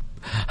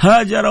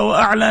هاجر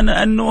وأعلن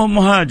أنه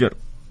مهاجر،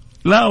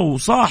 لا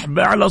وصاح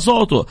بأعلى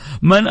صوته: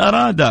 من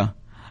أراد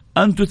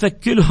أن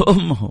تثكله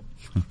أمه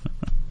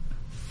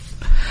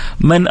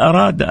من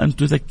أراد أن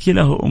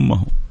تثكله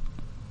أمه،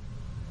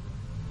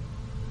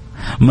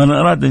 من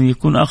أراد أن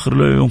يكون آخر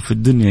له يوم في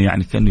الدنيا،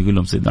 يعني كان يقول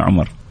لهم سيدنا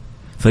عمر: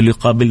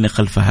 فليقابلني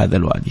خلف هذا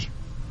الوادي.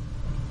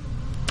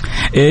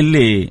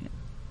 اللي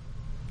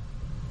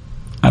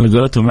على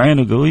قولتهم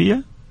عينه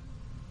قوية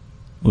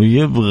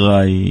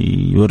ويبغى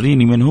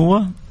يوريني من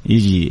هو،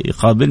 يجي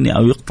يقابلني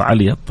أو يقطع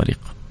علي الطريق.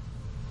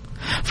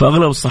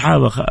 فأغلب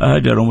الصحابة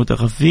هاجروا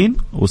متخفين،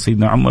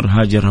 وسيدنا عمر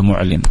هاجر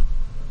معلن،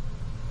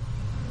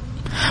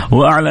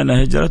 وأعلن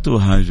هجرته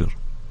هاجر.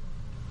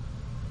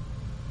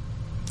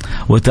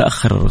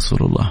 وتأخر رسول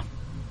الله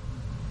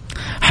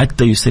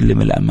حتى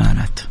يسلم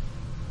الأمانات،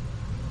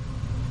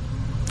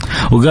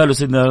 وقالوا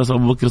سيدنا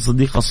أبو بكر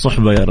الصديق: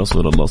 الصحبة يا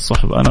رسول الله،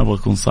 الصحبة، أنا أبغى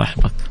أكون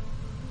صاحبك.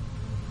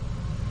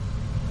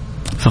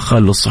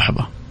 فقال له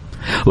الصحبة،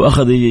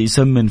 وأخذ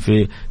يسمن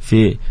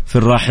في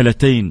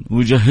الراحلتين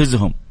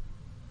ويجهزهم.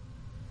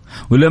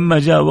 ولما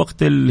جاء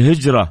وقت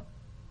الهجرة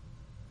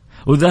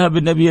وذهب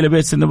النبي إلى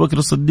بيت سيدنا أبو بكر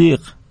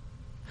الصديق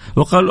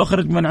وقال: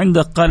 أخرج من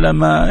عندك، قال: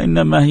 ما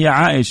إنما هي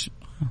عائش،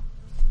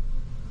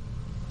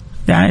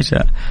 يا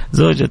عائشة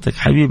زوجتك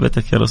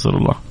حبيبتك يا رسول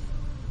الله،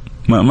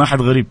 ما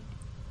أحد غريب.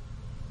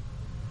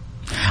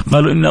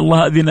 قالوا: إن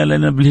الله أذن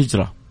لنا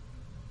بالهجرة،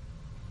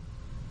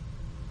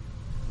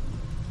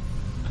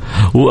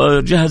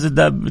 وجهز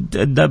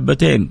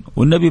الدابتين،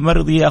 والنبي ما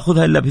رضي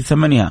يأخذها إلا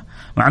بثمنها،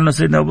 مع أن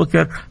سيدنا أبو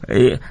بكر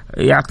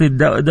يعطي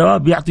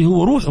الدواب، يعطي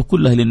هو روحه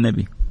كلها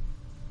للنبي،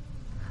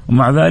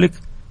 ومع ذلك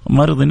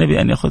ما رضي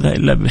النبي أن يأخذها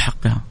إلا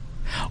بحقها،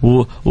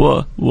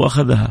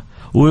 وأخذها.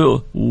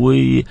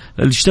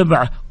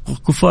 واجتمع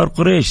كفار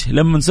قريش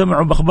لما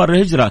سمعوا بأخبار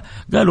الهجرة،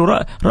 قالوا: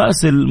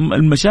 رأس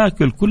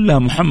المشاكل كلها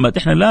محمد،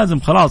 إحنا لازم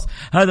خلاص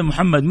هذا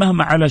محمد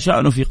مهما على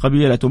شأنه في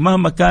قبيلته،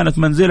 مهما كانت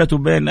منزلته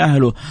بين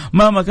أهله،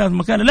 مهما كانت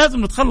مكانه،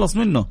 لازم نتخلص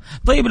منه.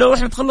 طيب لو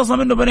إحنا تخلصنا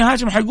منه بني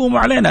هاشم حيقوموا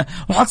علينا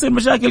وحتصير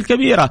مشاكل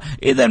كبيرة،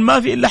 إذا ما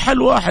في إلا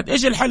حل واحد.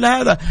 إيش الحل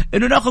هذا؟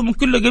 إنه نأخذ من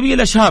كل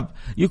قبيلة شاب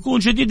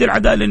يكون شديد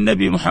العداء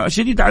للنبي،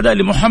 شديد العداء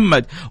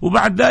لمحمد،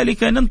 وبعد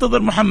ذلك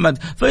ننتظر محمد،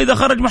 فإذا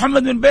خرج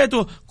محمد من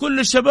بيته كل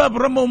الشباب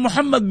رموا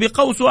محمد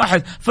بقوس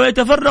واحد،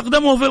 فيتفرق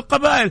دمه في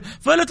القبائل،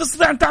 فلا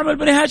تستطيع أن تعمل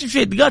بني هاشم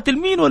شيء. تقاتل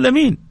مين ولا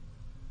مين؟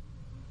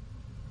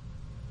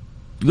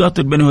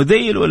 تقاتل بني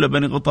هذيل ولا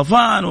بني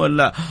غطفان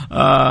ولا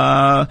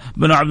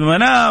بني عبد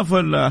مناف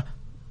ولا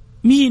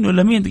مين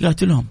ولا مين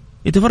تقاتلهم؟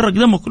 يتفرق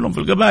دمه كلهم في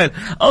القبائل.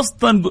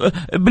 أصلا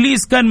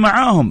إبليس كان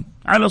معاهم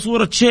على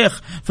صورة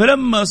شيخ،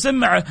 فلما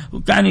سمع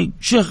يعني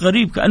شيخ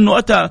غريب كأنه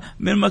أتى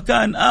من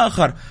مكان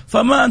آخر،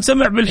 فما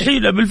سمع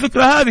بالحيلة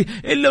بالفكرة هذه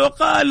إلا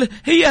وقال: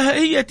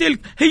 هي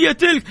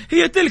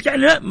تلك،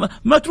 يعني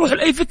ما تروح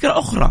لأي فكرة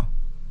أخرى.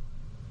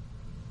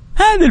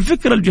 هذه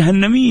الفكرة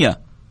الجهنمية،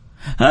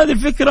 هذه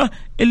الفكرة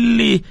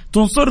اللي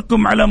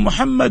تنصركم على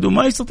محمد،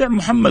 وما يستطيع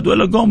محمد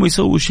ولا قوم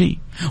يسوي شيء.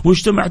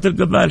 واجتمعت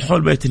القبائل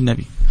حول بيت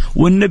النبي،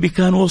 والنبي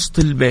كان وسط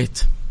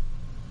البيت،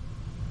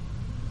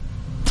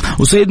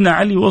 وسيدنا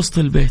علي وسط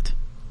البيت،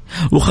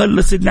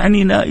 وخلى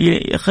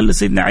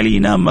سيدنا علي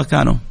ينام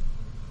مكانه.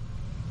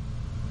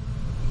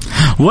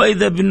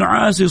 وإذا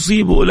بالنعاس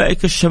يصيب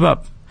أولئك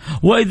الشباب،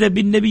 وإذا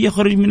بالنبي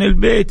يخرج من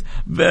البيت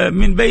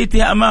من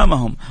بيته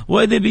أمامهم،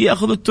 وإذا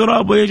بيأخذ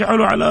التراب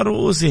ويجعله على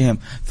رؤوسهم،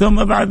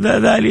 ثم بعد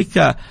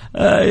ذلك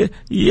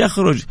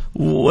يخرج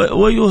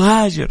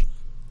ويهاجر،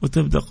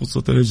 وتبدأ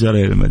قصة الهجرة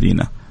إلى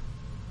المدينة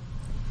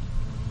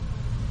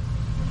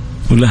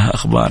ولها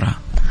أخبارها.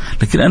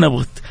 لكن أنا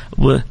أبغى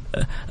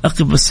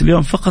أقف بس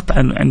اليوم فقط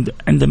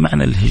عند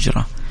معنى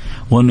الهجرة،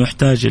 وأنه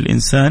يحتاج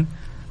الإنسان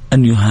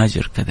أن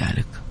يهاجر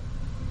كذلك،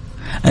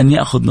 أن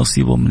يأخذ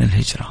نصيبه من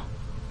الهجرة.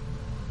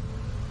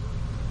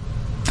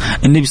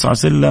 النبي صلى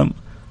الله عليه وسلم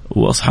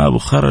وأصحابه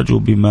خرجوا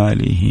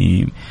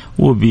بمالهم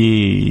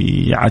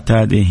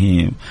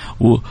وبعتادهم،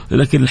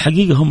 لكن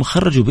الحقيقة هم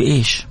خرجوا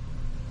بإيش؟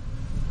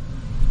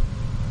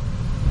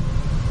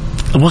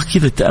 أبغى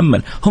كذا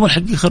تأمل. هم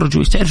الحقيقة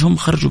خرجوا، تعرف هم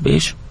خرجوا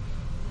بإيش؟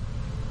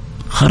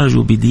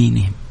 خرجوا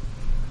بدينهم.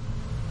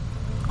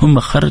 هم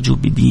خرجوا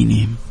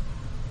بدينهم.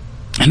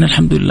 احنا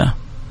الحمد لله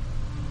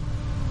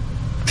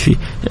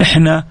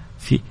احنا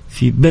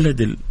في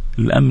بلد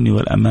الأمن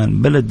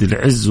والأمان، بلد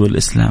العز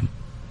والإسلام.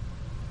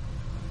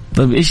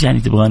 طيب إيش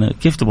يعني تبغانا؟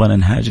 كيف تبغانا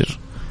نهاجر؟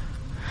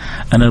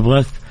 أنا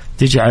أبغاك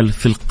تجعل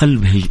في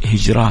القلب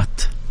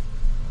هجرات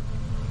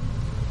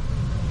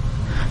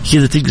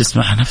كذا، تجلس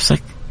مع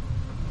نفسك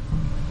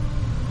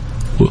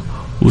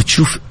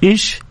وتشوف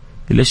إيش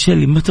الأشياء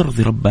اللي ما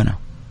ترضي ربنا.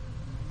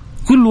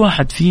 كل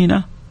واحد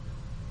فينا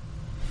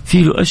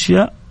فيه له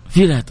أشياء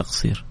فيه لها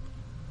تقصير،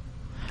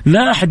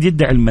 لا أحد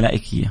يدعي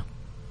الملائكية،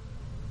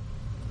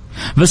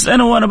 بس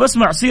أنا وأنا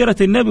بسمع سيرة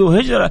النبي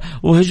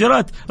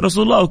وهجرات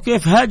رسول الله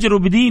وكيف هاجروا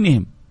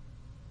بدينهم.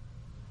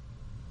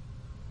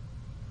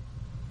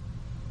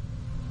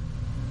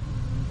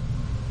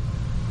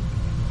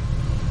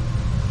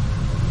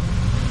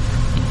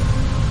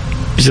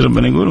 إيش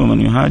ربنا يقول؟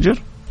 ومن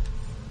يهاجر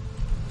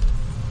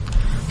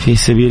في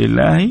سبيل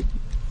الله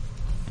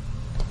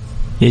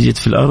يجد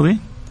في الأرض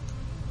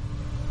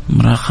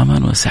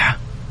مراغما وسعة.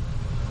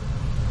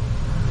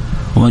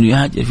 ومن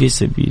يهاجر في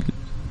سبيل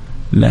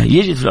الله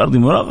يجد في الأرض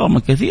مراغما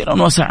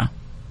كثيرا وسعة.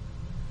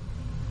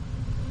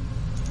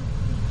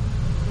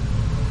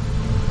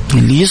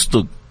 اللي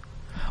يصدق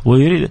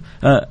ويريد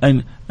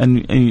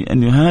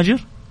أن يهاجر،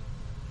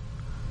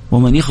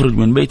 ومن يخرج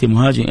من بيته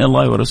مهاجر إلى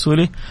الله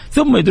ورسوله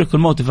ثم يدرك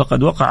الموت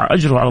فقد وقع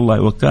أجره على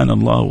الله وكان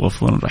الله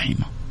غفورا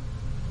رحيما.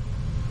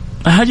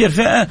 أهاجر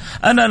في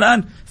أنا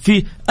الآن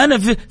في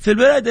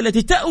البلاد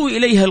التي تأوي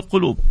إليها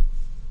القلوب.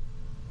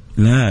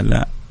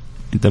 لا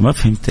أنت ما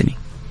فهمتني.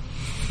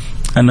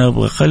 أنا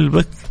أبغى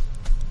قلبك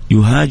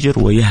يهاجر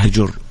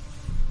ويهجر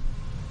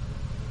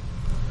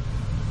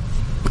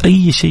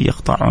أي شيء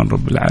يقطع عن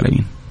رب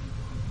العالمين.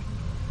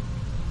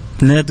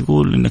 لا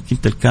تقول إنك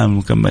أنت الكامل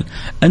المكمل،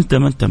 أنت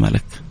ما أنت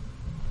ملك.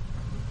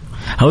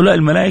 هؤلاء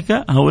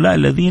الملائكة هؤلاء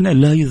الذين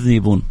لا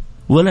يذنبون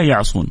ولا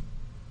يعصون.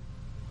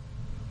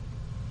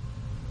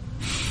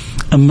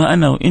 أما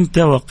أنا وإنت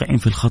واقعين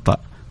في الخطأ،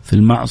 في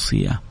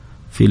المعصية،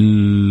 في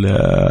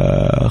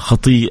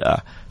الخطيئة،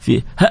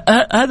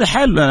 هذا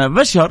حالنا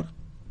بشر.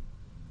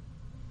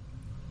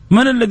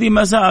 من الذي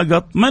ما ساء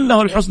قط؟ من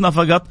له الحسنى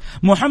فقط؟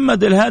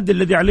 محمد الهادي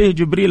الذي عليه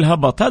جبريل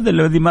هبط، هذا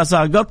الذي ما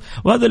ساء قط،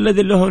 وهذا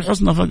الذي له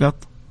الحسنى فقط.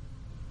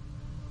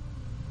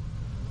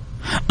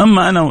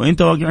 أما أنا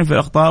وإنت واقعين في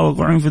الأخطاء،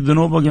 واقعين في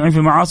الذنوب، واقعين في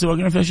المعاصي،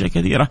 واقعين في أشياء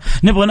كثيرة.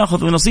 نبغى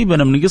نأخذ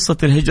نصيبنا من قصة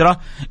الهجرة،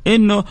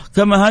 إنه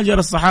كما هاجر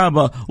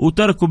الصحابة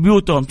وتركوا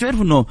بيوتهم.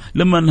 تعرفوا إنه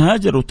لما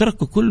هاجروا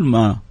وتركوا كل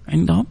ما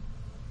عندهم،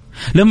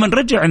 لما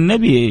رجع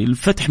النبي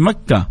الفتح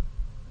مكة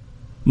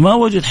ما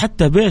وجد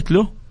حتى بيت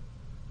له،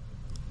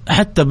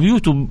 حتى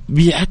بيوته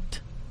بيعت.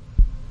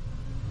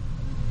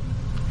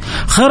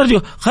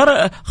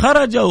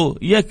 خرجوا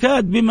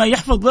يكاد بما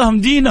يحفظ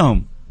لهم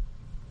دينهم،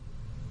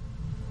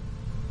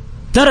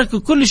 تركوا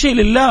كل شيء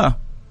لله.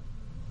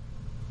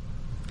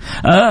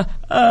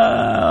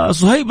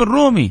 صهيب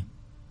الرومي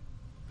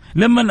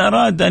لما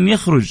أراد أن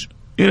يخرج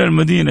إلى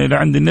المدينة إلى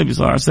عند النبي صلى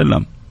الله عليه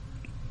وسلم،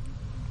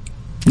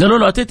 قالوا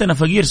له أتيتنا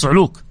فقير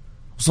صعلوك،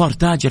 وصار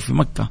تاجر في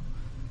مكة.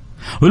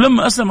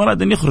 ولما أسلم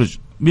أراد أن يخرج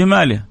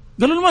بماله،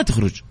 قالوا له ما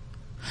تخرج،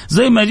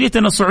 زي ما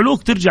جيتنا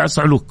صعلوك ترجع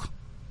صعلوك.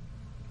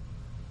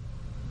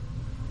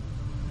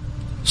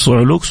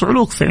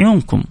 صعلوك في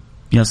عيونكم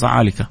يا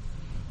صعالكة.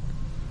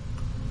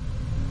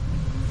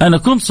 أنا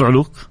كنت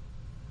صعلوك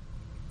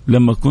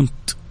لما كنت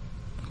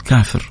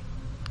كافر،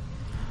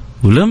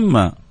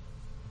 ولما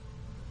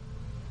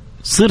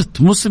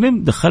صرت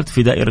مسلم دخلت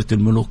في دائرة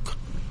الملوك.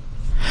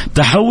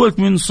 تحولت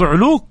من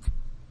صعلوك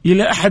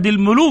إلى أحد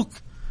الملوك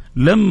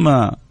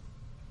لما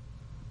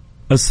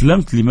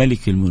أسلمت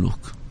لملك الملوك.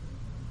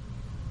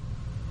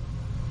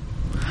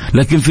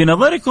 لكن في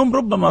نظركم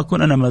ربما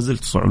أكون أنا ما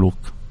زلت صعلوك.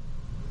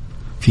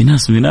 في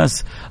ناس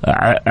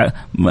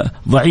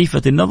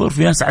ضعيفة النظر،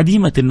 في ناس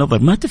عديمة النظر،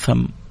 ما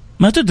تفهم،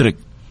 ما تدرك،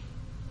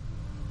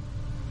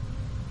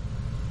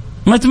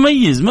 ما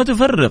تميز، ما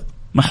تفرق،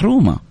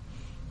 محرومة.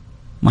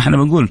 ما احنا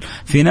بنقول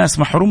في ناس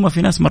محرومة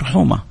في ناس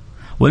مرحومة،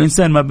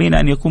 والإنسان ما بين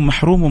أن يكون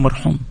محروم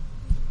ومرحوم،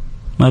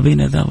 ما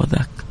بين ذا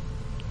وذاك،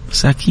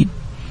 مساكين.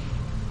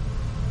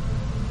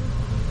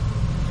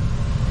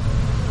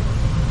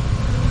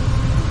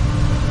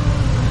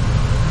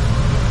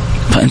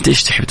 فأنت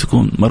إيش تحب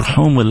تكون،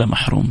 مرحوم ولا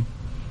محروم؟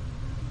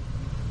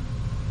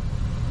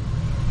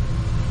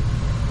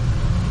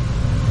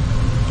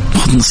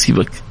 خذ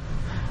نصيبك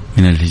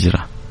من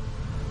الهجرة،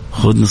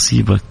 خذ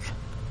نصيبك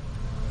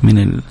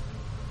من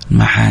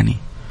المعاني،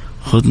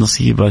 خذ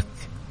نصيبك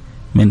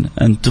من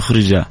أن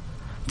تخرج،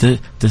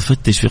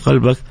 تفتش في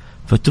قلبك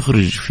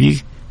فتخرج فيه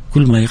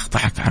كل ما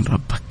يقطعك عن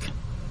ربك.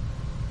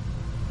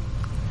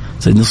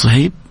 سيدنا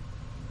صهيب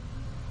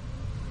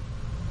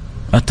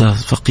أتى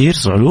فقير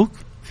صعلوك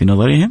في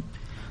نظرهم،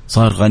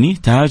 صار غني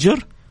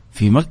تاجر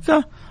في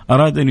مكة،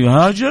 أراد أن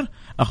يهاجر،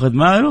 أخذ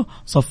ماله،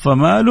 صف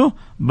ماله،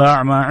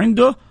 باع ما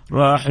عنده،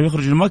 راح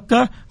يخرج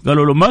لمكة،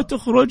 قالوا له ما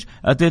تخرج،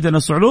 أتيتنا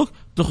صعلوك،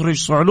 تخرج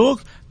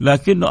صعلوك.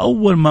 لكنه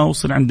أول ما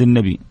وصل عند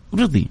النبي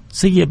رضي،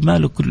 سيب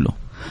ماله كله،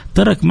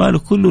 ترك ماله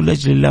كله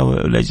لأجل الله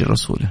ولأجل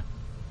رسوله.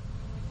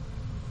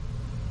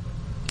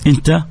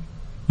 أنت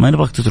ما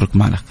نبغاك تترك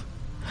مالك،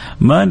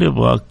 ما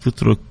نبغاك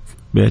تترك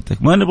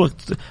بيتك، ما نبغاك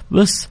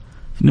بس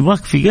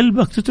نبغاك في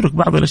قلبك تترك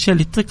بعض الأشياء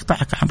اللي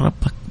تقطعك عن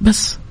ربك.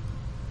 بس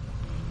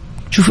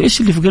شوف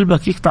إيش اللي في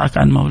قلبك يقطعك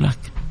عن مولاك،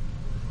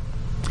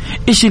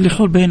 إيش اللي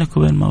يحول بينك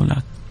وبين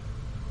مولاك.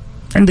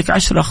 عندك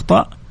 10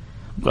 أخطاء،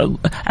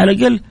 على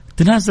الأقل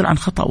تنازل عن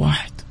خطأ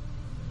واحد.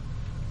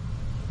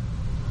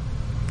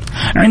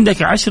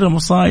 عندك 10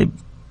 مصايب،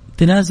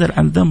 تنازل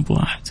عن ذنب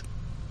واحد.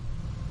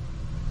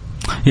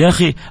 يا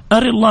أخي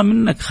أري الله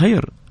منك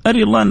خير،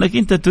 أري الله أنك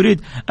أنت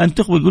تريد أن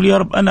تقبل، يقول يا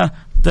رب أنا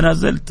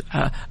تنازلت،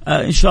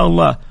 إن شاء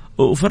الله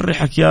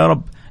أفرحك يا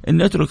رب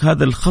أن أترك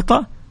هذا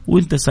الخطأ،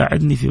 وأنت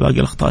ساعدني في باقي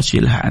الأخطاء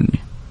شيلها عني.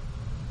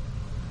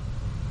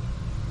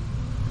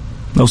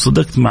 لو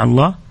صدقت مع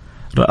الله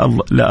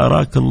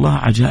لأراك الله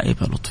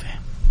عجائب لطفه.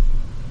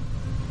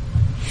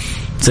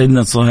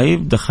 سيدنا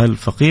صهيب دخل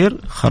فقير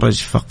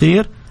خرج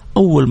فقير.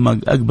 أول ما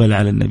أقبل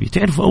على النبي،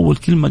 تعرف أول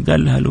كلمة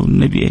قال لها له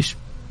النبي إيش؟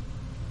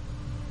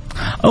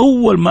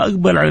 أول ما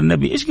أقبل على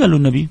النبي إيش قال له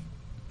النبي؟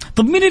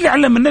 طب مين اللي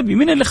علم النبي؟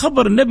 مين اللي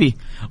خبر النبي؟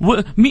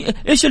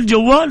 إيش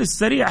الجوال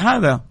السريع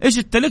هذا؟ إيش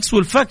التلكس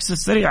والفاكس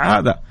السريع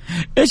هذا؟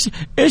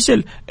 إيش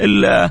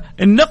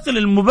النقل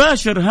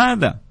المباشر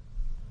هذا؟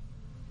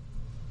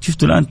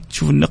 شفتوا الآن،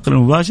 تشوف النقل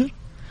المباشر.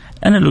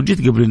 أنا لو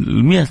جيت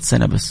قبل 100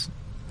 سنة، بس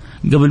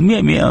قبل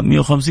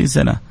 150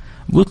 سنة،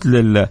 قلت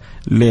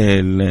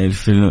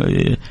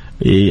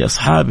في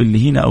أصحاب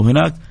اللي هنا أو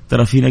هناك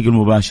ترى في نقل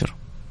مباشر،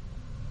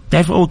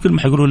 تعرف أول كلمة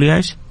حيقولوا لي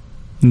إيش؟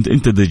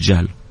 أنت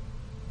دجال،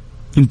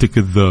 أنت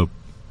كذاب.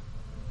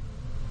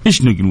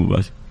 إيش نقل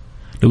مباشر؟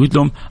 لو قلت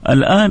لهم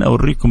الآن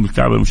أوريكم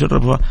الكعبة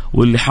المشرفة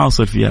واللي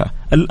حاصل فيها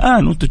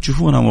الآن وأنتم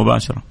تشوفونها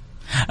مباشرة،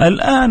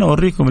 الآن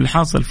أوريكم اللي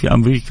حاصل في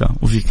أمريكا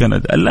وفي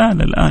كندا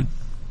الآن.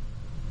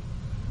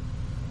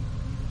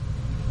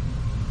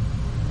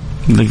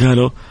 إذا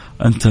قالوا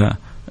أنت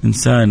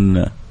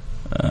إنسان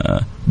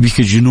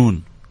بك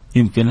جنون،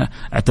 يمكن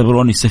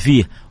اعتبروني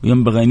سفيه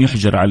وينبغي أن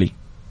يحجر علي.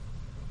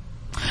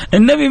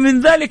 النبي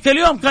من ذلك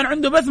اليوم كان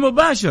عنده بث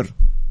مباشر،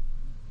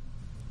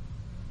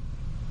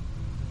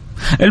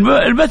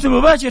 البث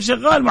المباشر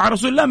شغال مع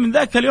رسول الله من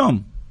ذاك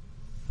اليوم.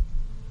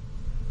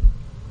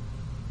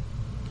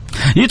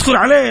 يدخل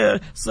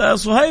عليه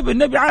صهيب،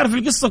 النبي عارف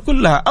القصة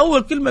كلها.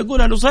 أول كلمة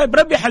يقولها لصهيب: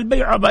 ربح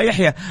البيع أبا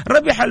يحيى،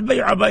 ربح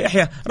البيع أبا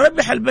يحيى،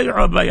 ربح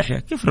البيع أبا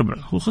يحيى. كيف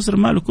ربح؟ هو خسر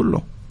ماله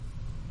كله.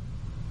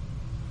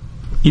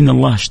 إن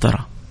الله اشترى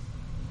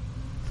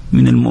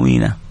من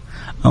المؤمنين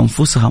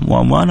أنفسهم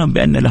وأموالهم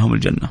بأن لهم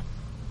الجنة.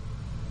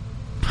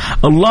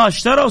 الله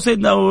اشترى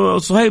وسيدنا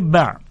صهيب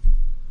باع،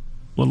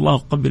 والله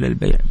قبل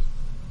البيع.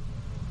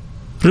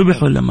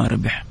 ربح ولا ما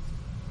ربح؟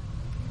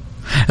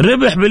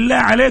 ربح بالله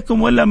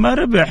عليكم ولا ما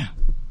ربح؟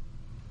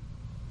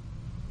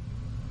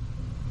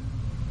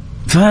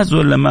 فاز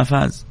ولا ما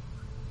فاز؟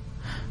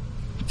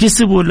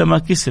 كسب ولا ما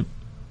كسب؟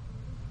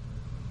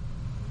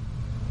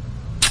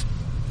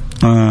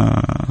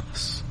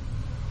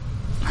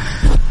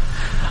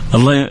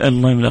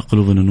 الله يملأ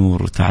قلوبنا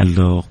نور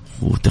وتعلق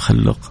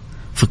وتخلق.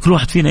 فكل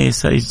واحد فينا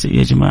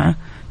يا جماعة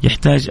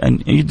يحتاج أن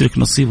يدرك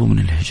نصيبه من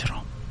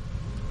الهجرة.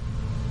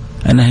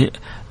 أنا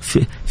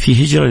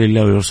في هجرة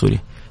لله ورسوله،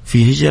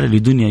 في هجرة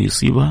لدنيا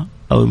يصيبها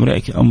أو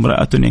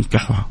امرأة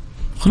ينكحها.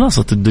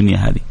 خلاصة الدنيا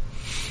هذه،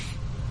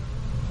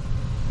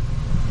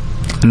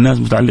 الناس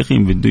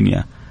متعلقين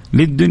بالدنيا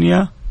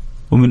للدنيا،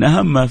 ومن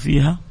أهم ما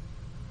فيها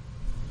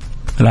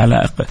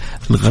العلاقة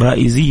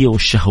الغرائزية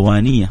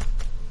والشهوانية.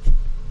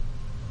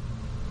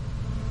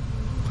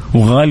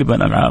 وغالبا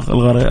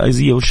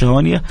الغرائزية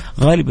والشهوانية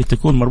غالبا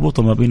تكون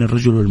مربوطة ما بين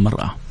الرجل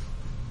والمرأة.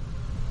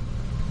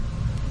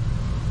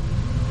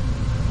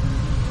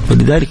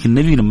 فلذلك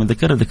النبي لما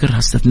ذكرها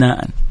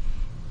استثناء.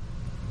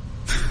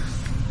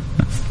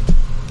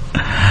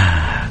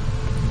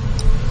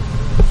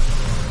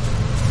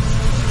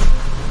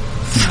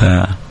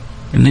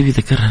 فالنبي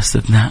ذكرها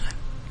استثناء،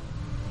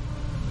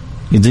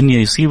 الدنيا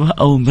يصيبها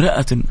أو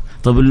امرأة.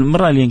 طب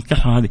المرأة اللي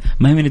ينكحها هذه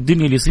ما هي من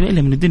الدنيا اللي يصيبها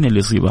إلا من الدنيا اللي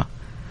يصيبها،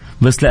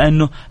 بس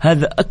لأنه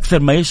هذا أكثر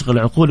ما يشغل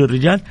عقول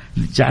الرجال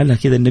جعلها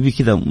كذا النبي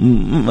كذا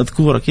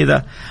مذكورة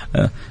كذا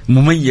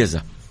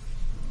مميزة.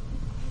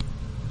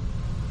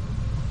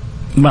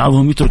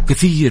 بعضهم يترك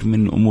كثير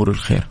من أمور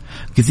الخير،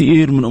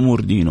 كثير من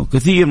أمور دينه،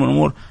 كثير من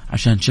أمور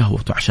عشان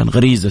شهوته، عشان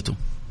غريزته،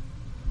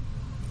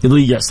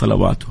 يضيع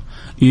صلواته،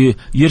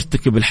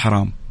 يرتكب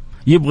الحرام،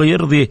 يبغى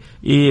يرضي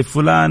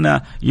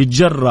فلانة،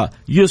 يتجرأ،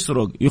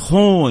 يسرق،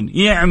 يخون،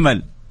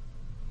 يعمل.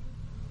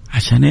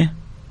 عشان إيه؟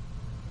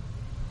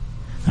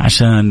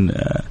 عشان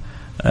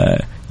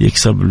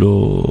يكسب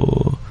له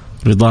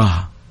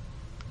رضاها.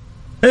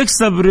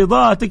 اكسب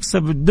رضاها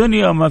تكسب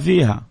الدنيا وما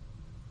فيها.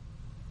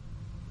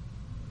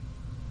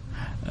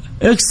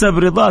 اكسب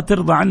رضا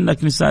ترضى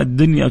عنك نساء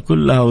الدنيا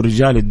كلها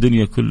ورجال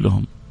الدنيا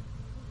كلهم.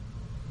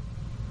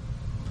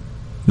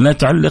 لا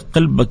تعلق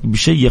قلبك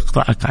بشيء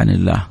يقطعك عن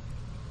الله،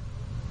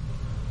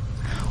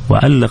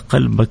 وعلق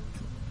قلبك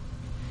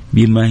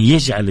بما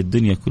يجعل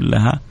الدنيا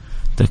كلها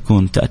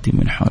تكون تأتي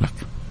من حولك.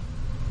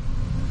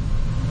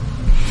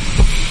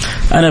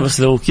 أنا بس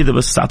لو كذا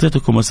بس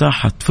أعطيتكم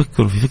مساحة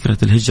تفكروا في فكرة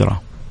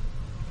الهجرة،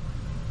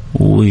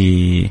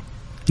 وإني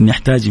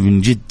أحتاج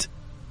من جد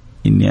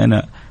إني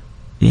أنا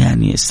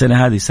يعني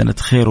السنة هذه سنة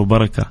خير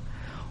وبركة،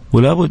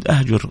 ولا بد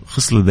أهجر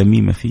خصلة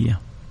ذميمة فيها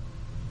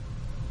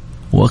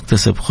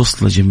واكتسب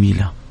خصلة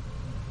جميلة.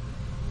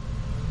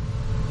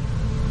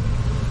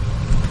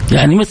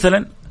 يعني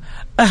مثلا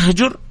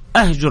أهجر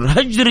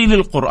هجري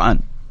للقرآن،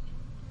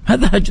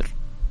 هذا هجر،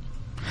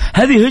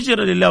 هذه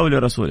هجرة لله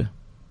ولرسوله.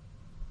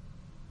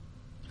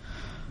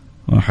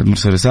 واحد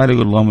مرسل رسالة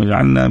يقول اللهم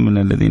اجعلنا من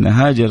الذين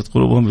هاجرت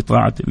قلوبهم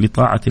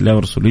لطاعة الله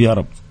ورسوله. يا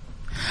رب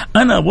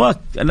أنا أبغاك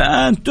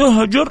الآن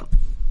تهجر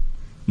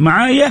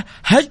معايا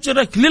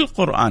هجرك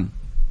للقرآن.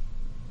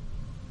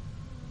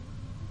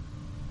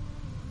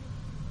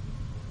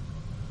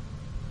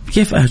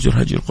 كيف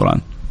أهجر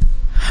القرآن؟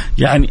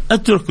 يعني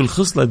أترك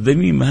الخصلة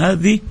الذميمة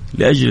هذه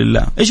لأجل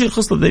الله. إيش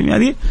الخصلة الذميمة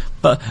هذه؟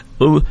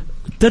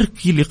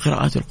 تركي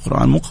لقراءة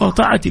القرآن،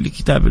 مقاطعتي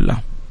لكتاب الله.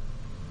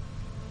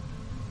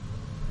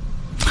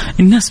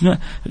 الناس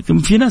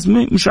في ناس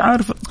مش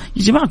عارفة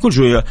يا جماعة، كل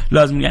شوية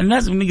لازم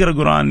نقرأ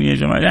قرآن يا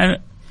جماعة.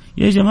 يعني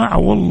يا جماعة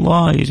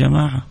والله يا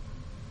جماعة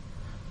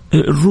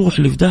الروح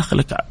اللي في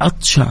داخلك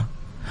عطشة،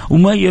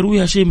 وما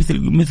يرويها شيء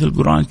مثل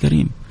القرآن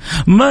الكريم.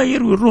 ما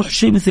يروي الروح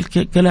شيء مثل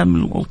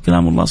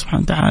كلام الله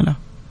سبحانه وتعالى.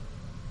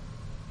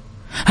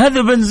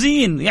 هذا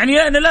بنزين.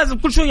 يعني أنا لازم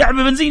كل شوية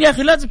يعبي بنزين يا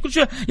أخي، لازم كل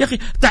شوية يا أخي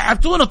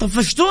تعبتونا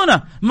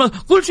طفشتونا،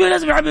 كل شوية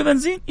لازم يعبي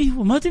بنزين.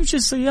 إيوه ما تمشي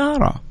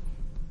السيارة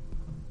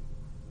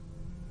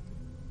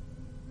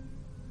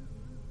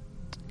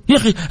يا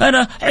أخي.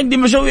 أنا عندي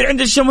مشاوير،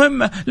 عندي أشياء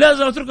مهمة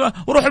لازم أتركها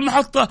وأروح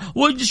المحطة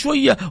وأجي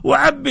شوية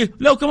وأعبي،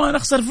 لو كمان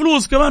أخسر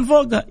فلوس كمان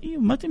فوقها.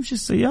 إيوه ما تمشي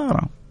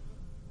السيارة.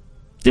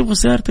 تبغى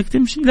سيارتك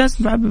تمشي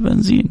لازم تعبي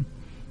بنزين.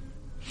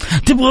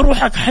 تبغى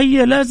روحك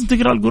حية لازم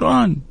تقرأ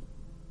القرآن.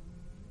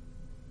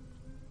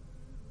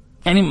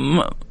 يعني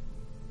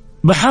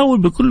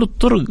بحاول بكل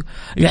الطرق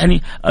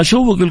يعني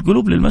أشوق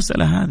القلوب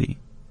للمسألة هذه.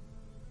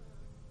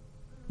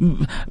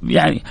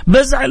 يعني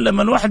بزعل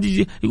لما الواحد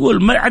يجي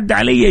يقول ما عدى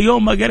علي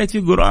يوم ما قرأت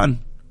فيه قرآن.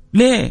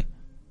 ليه؟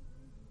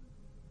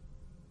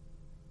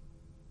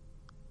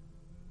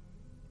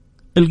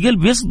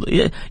 القلب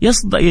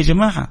يصدأ يا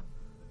جماعة،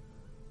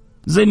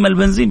 زي ما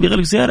البنزين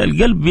بيغلق سيارة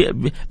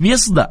القلب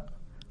بيصدأ.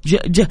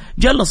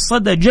 جل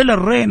الصدى، جل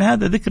الرين،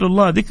 هذا ذكر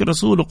الله، ذكر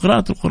رسوله،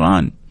 قراءة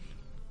القرآن.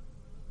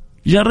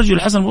 جاء الرجل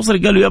الحسن البصري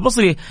قال له يا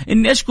بصري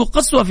إني أشكو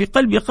قسوة في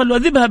قلبي، قال له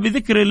أذبها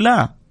بذكر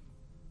الله.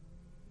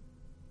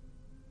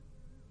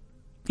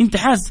 أنت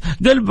حاس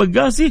قلبك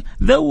قاسي،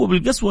 ذوب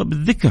القسوة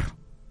بالذكر.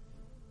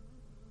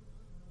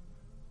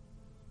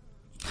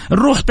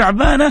 الروح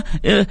تعبانة،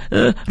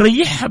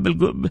 ريحها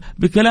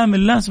بكلام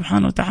الله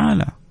سبحانه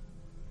وتعالى.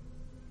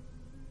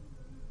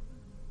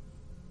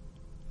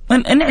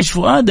 أنعش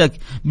فؤادك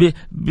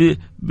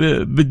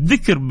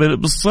بالذكر،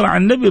 بالصلاة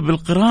على النبي،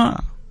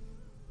 بالقراءة.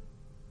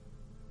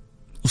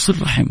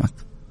 وصل رحمك،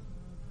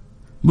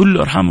 قل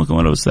له أرحمكم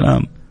الله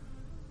والسلام،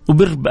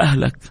 وبر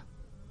بأهلك،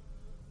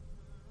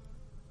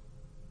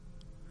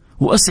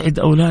 وأسعد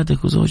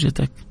أولادك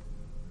وزوجتك،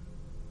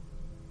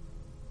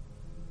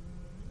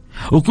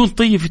 وكن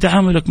طيب في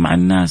تعاملك مع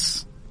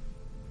الناس،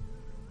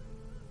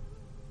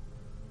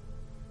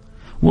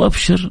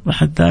 وأبشر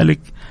بعد ذلك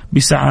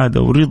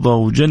بسعادة ورضا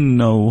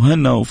وجنة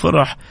وهنا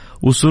وفرح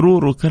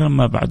وسرور وكرم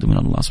ما بعد من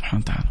الله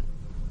سبحانه وتعالى.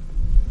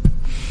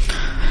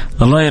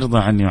 الله يرضى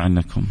عني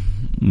وعنكم.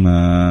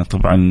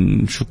 طبعا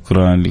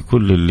شكرا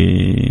لكل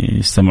اللي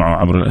استمعوا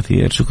عبر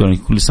الأثير، شكرا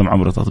لكل اللي استمعوا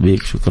عبر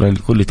التطبيق، شكرا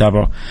لكل اللي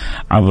تابعوا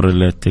عبر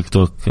التيك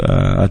توك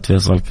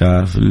 @فيصل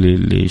كاف،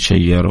 اللي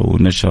شيروا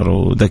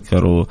ونشروا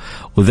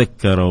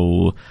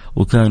وذكروا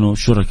وكانوا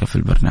شركاء في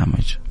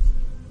البرنامج.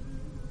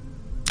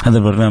 هذا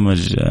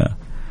البرنامج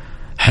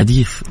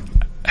حديث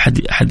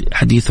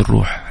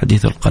الروح،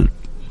 حديث القلب،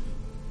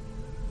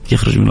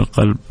 يخرج من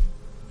القلب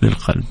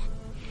للقلب.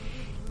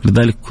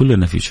 لذلك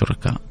كلنا في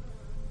شركاء.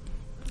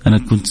 أنا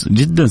كنت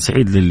جدا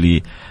سعيد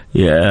للي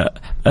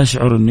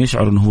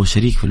يشعر أنه هو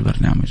شريك في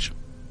البرنامج.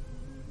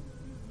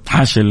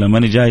 حاشا لما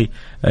أنا جاي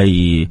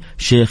أي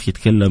شيخ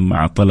يتكلم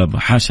مع طلبة،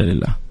 حاشا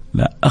لله،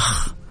 لا،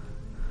 أخ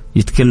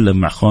يتكلم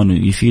مع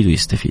أخوانه يفيد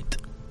ويستفيد.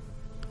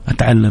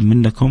 أتعلم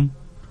منكم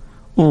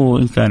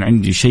وإن كان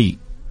عندي شيء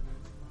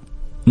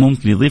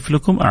ممكن يضيف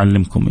لكم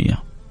أعلمكم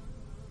إياه.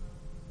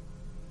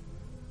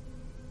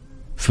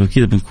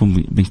 فكذا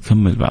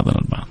بنكمل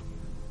بعضنا البعض.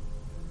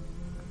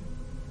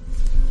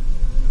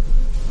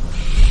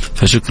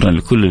 فشكرا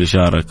لكل اللي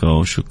شاركوا،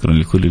 وشكرا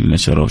لكل اللي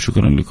نشروا،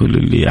 وشكرا لكل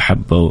اللي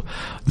أحبوا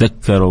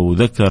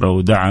وذكروا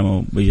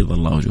ودعموا. بيض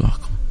الله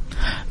وجوهكم.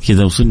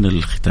 كذا وصلنا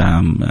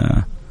للختام.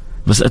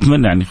 بس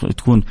أتمنى يعني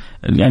تكون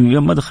يعني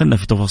اليوم ما دخلنا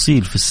في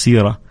تفاصيل في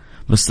السيرة،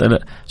 بس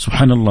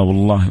سبحان الله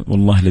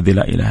والله الذي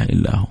لا إله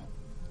إلا هو.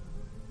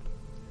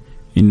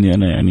 إني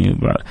أنا يعني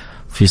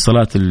في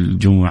صلاة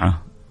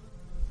الجمعة،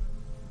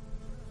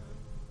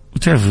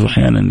 وتعرف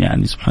أحيانا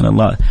يعني سبحان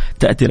الله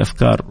تأتي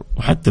الأفكار،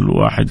 وحتى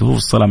الواحد هو في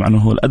الصلاة، مع أنه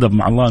هو الأدب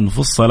مع الله أنه في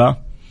الصلاة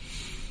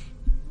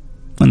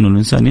أنه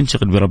الإنسان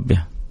ينشغل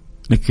بربه،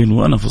 لكن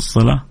وأنا في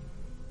الصلاة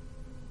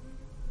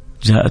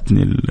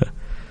جاءتني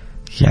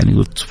يعني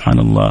قلت سبحان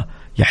الله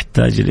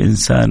يحتاج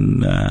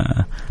الإنسان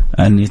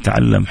أن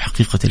يتعلم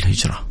حقيقة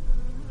الهجرة.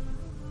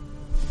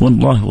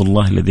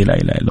 والله الذي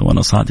لا إله إلا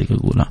وأنا صادق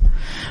أقولها،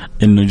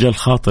 إنه جاء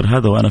الخاطر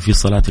هذا وأنا في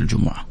صلاة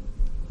الجمعة.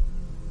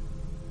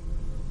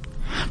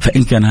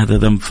 فإن كان هذا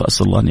ذنب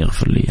فأسأل الله أن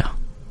يغفر لي إياه،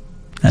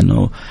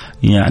 لأنه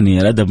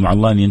يعني الأدب مع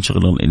الله أن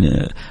ينشغل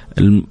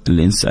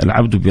الإنسان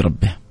العبد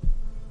بربه.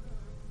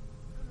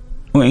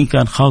 وإن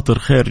كان خاطر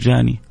خير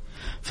جاني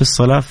في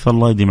الصلاة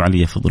فالله يديم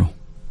علي فضله.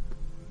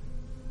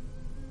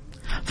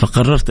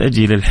 فقررت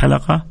أجي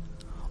للحلقة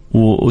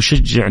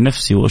وأشجع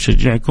نفسي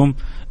وأشجعكم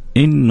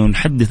إنه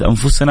نحدث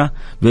أنفسنا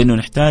بأنه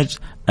نحتاج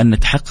أن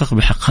نتحقق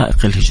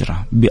بحقائق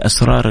الهجرة،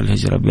 بأسرار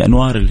الهجرة،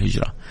 بأنوار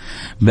الهجرة،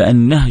 بأن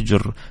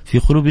نهجر في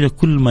قلوبنا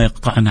كل ما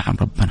يقطعنا عن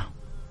ربنا،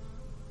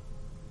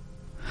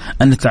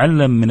 أن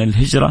نتعلم من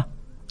الهجرة،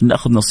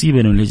 نأخذ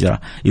نصيبنا من الهجرة.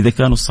 إذا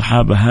كانوا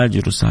الصحابة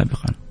هاجروا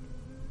سابقا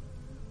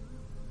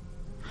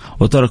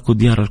وتركوا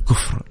ديار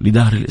الكفر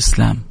لدار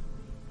الإسلام،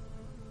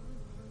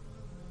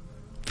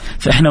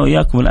 فإحنا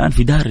وإياكم الآن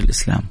في دار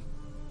الإسلام.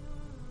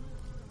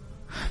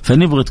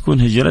 فنبغى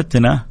تكون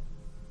هجرتنا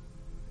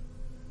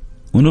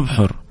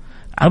ونبحر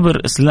عبر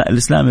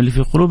الإسلام اللي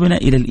في قلوبنا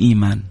إلى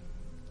الإيمان،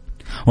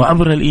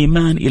 وعبر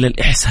الإيمان إلى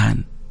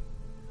الإحسان.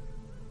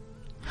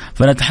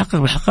 فنتحقق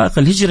بحقائق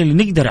الهجرة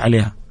اللي نقدر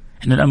عليها.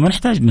 إحنا الآن ما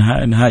نحتاج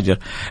نهاجر،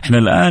 إحنا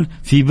الآن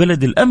في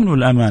بلد الأمن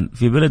والأمان،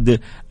 في بلد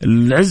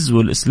العز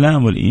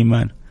والإسلام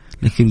والإيمان،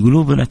 لكن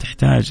قلوبنا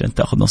تحتاج أن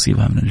تأخذ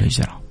نصيبها من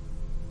الهجرة.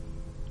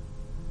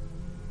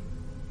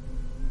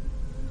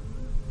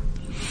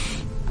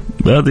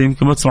 هذا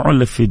يمكن ما تسمعون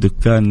له في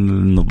دكان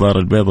النظارة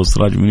البيضاء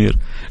وسراج منير،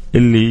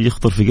 اللي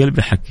يخطر في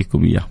قلبي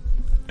حكيكم إياه.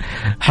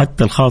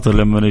 حتى الخاطر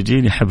لما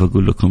نجيني حب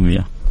أقول لكم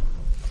إياه،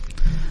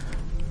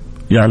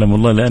 يعلم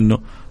الله، لأنه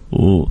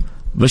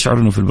وبشعر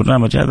أنه في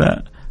البرنامج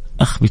هذا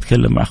أخ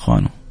بيتكلم مع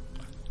أخوانه،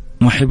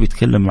 محب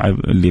يتكلم مع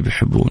اللي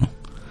بيحبونه.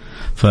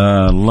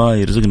 فالله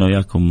يرزقنا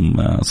وياكم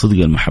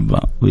صدق المحبة،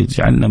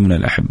 ويجعلنا من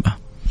الأحبة،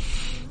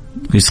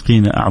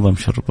 ويسقينا أعظم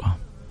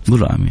شربة.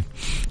 قولوا آمين.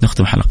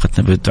 نختم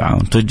حلقتنا بالدعاء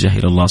ونتوجه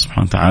إلى الله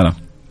سبحانه وتعالى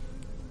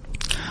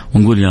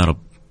ونقول يا رب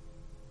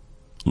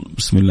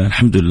بسم الله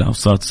الحمد لله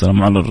والصلاة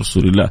والسلام على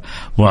رسول الله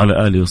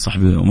وعلى آله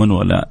وصحبه ومن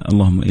والاه.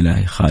 اللهم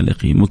إلهي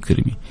خالقي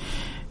مكرمي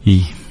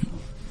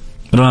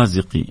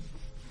رازقي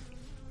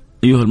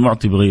أيها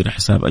المعطي بغير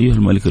حساب، أيها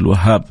الملك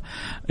الوهاب،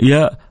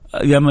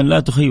 يا من لا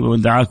تخيب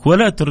من دعاك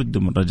ولا ترد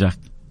من رجاك،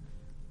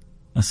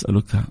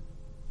 أسألك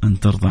أن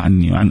ترضى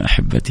عني وعن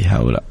أحبتي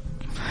هؤلاء،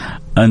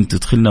 أن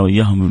تدخلنا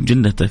وإياهم من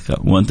جنتك،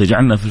 وأن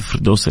تجعلنا في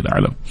الفردوس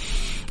الأعلى،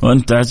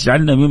 وأن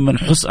تجعلنا ممن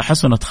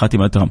حسنت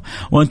خاتمتهم،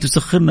 وأن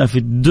تسخرنا في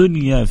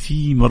الدنيا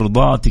في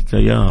مرضاتك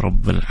يا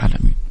رب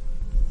العالمين.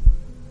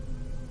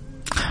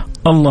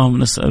 اللهم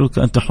نسألك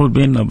أن تحول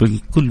بيننا وبين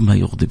كل ما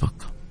يغضبك،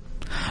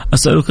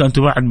 أسألك أن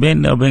تباعد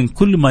بيننا وبين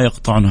كل ما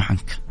يقطعنا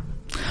عنك،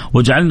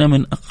 واجعلنا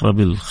من أقرب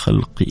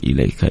الخلق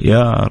إليك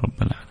يا رب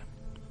العالمين.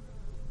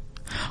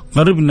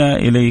 قربنا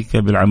إليك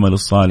بالعمل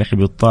الصالح،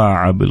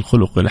 بالطاعة،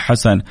 بالخلق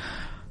الحسن.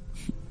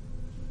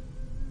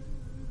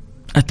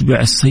 أتبع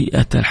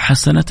السيئة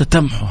الحسنة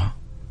تمحها،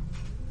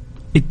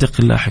 اتق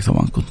الله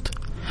حيثما كنت،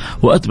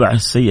 وأتبع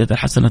السيئة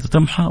الحسنة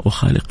تمحها،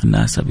 وخالق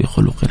الناس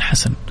بخلق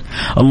حسن.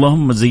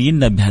 اللهم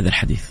زينا بهذا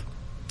الحديث،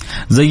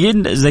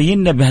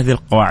 زينا بهذه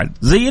القواعد،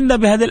 زينا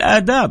بهذه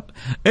الآداب.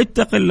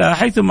 اتق الله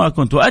حيثما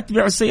كنت،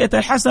 وأتبع السيئة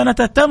الحسنة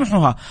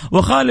تمحها،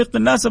 وخالق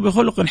الناس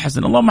بخلق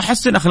حسن. اللهم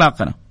حسن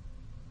أخلاقنا،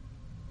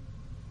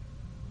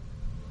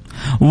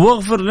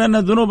 واغفر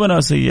لنا ذنوبنا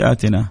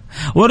وسيئاتنا،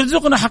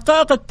 وارزقنا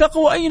حقائق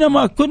التقوى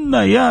أينما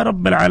كنا يا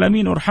رب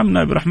العالمين،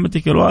 وارحمنا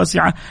برحمتك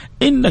الواسعة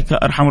إنك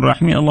أرحم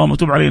الراحمين. اللهم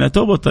تب علينا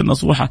توبة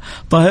نصوحة،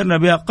 طهرنا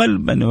بها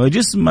قلبا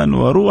وجسما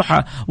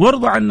وروحا،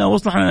 وارض عنا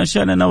واصلح لنا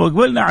شأننا،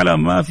 واقبلنا على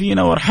ما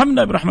فينا،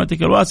 وارحمنا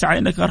برحمتك الواسعة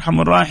إنك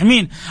أرحم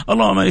الراحمين.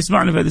 اللهم من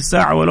يسمعني في هذه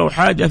الساعة ولو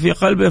حاجة في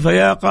قلبه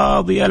فيا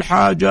قاضي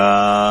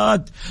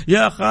الحاجات،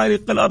 يا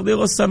خالق الأرض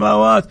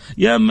والسماوات،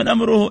 يا من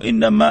أمره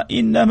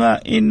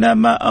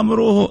إنما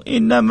أمره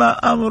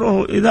إنما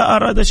أمره إذا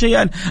أراد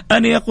شيئا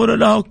أن يقول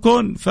له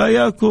كن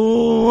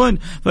فيكون.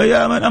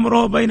 فيا من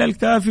أمره بين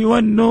الكاف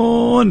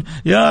والنون،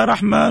 يا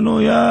رحمن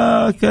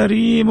يا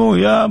كريم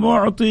يا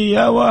معطي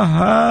يا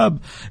وهاب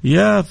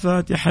يا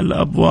فاتح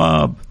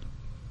الأبواب،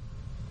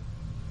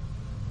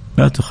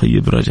 لا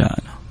تخيب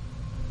رجاءنا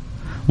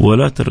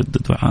ولا ترد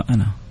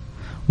دعاءنا،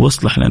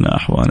 واصلح لنا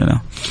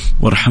أحوالنا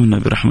وارحمنا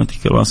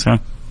برحمتك الواسعة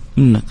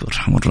إنك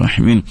أرحم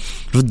الراحمين.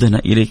 ردنا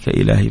إليك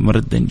إلهي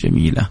مردا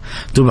جميلا،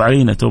 تب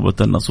علينا توبة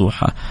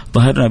نصوحة،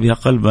 طهرنا بها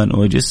قلبا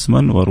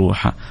وجسما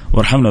وروحا،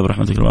 وارحمنا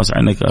برحمتك الواسعة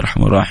إنك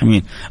أرحم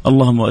الراحمين.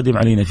 اللهم أدم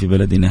علينا في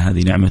بلدنا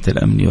هذه نعمة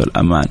الأمن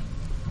والأمان.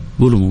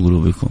 قولوا من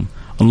قلوبكم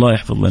الله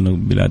يحفظ لنا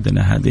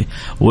بلادنا هذه،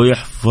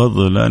 ويحفظ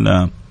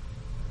لنا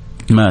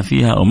ما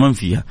فيها ومن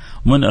فيها،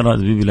 ومن أراد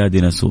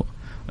ببلادنا سوء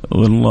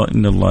والله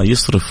إن الله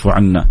يصرف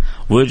عنا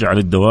ويجعل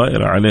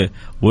الدوائر عليه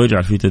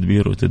ويجعل في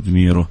تدبيره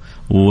وتدميره،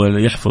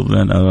 ويحفظ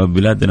لنا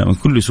بلادنا من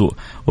كل سوء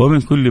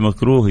ومن كل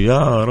مكروه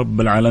يا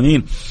رب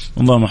العالمين.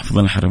 اللهم احفظ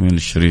لنا الحرمين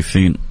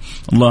الشريفين،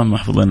 اللهم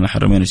احفظ لنا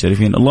الحرمين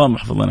الشريفين، اللهم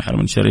احفظ لنا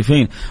الحرمين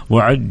الشريفين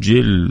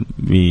وعجل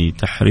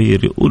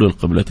بتحرير أولي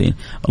القبلتين.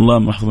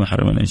 اللهم احفظ لنا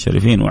الحرمين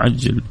الشريفين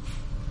وعجل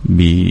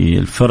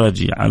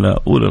بالفرج على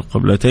أولي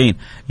القبلتين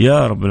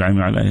يا رب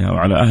العالمين، عليها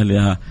وعلى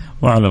أهلها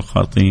وعلى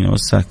القاطنين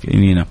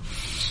والساكنين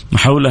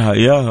حولها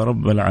يا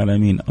رب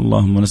العالمين.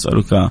 اللهم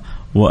نسألك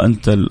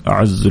وأنت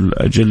الأعز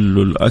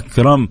الأجل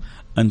الأكرم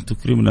أن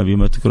تكرمنا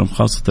بما تكرم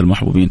خاصة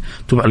المحبوبين.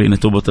 تب علينا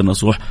توبة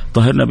نصوح،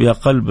 طهرنا بها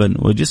قلبا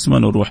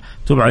وجسما وروح.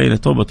 تب علينا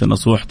توبة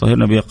نصوح،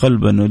 طهرنا بها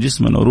قلبا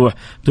وجسما وروح.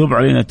 تب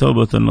علينا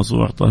توبة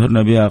نصوح،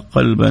 طهرنا بها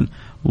قلبا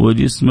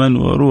وجسما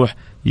وروح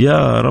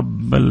يا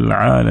رب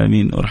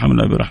العالمين.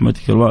 ارحمنا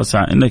برحمتك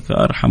الواسعة إنك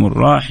أرحم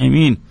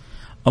الراحمين.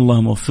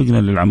 اللهم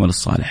وفقنا للعمل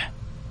الصالح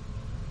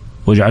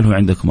واجعله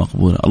عندك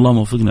مقبولا. اللهم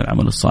وفقنا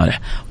للعمل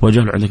الصالح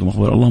واجعله عندك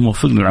مقبولا. اللهم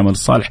وفقنا للعمل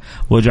الصالح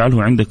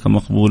واجعله عندك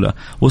مقبولا.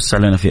 وسع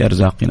لنا في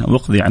أرزاقنا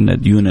واقضي عنا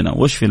ديوننا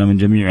واشفنا من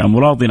جميع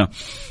أمراضنا.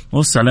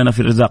 وسع لنا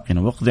في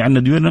رزاقنا واقضي عنا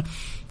ديوننا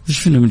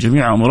واشفنا من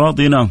جميع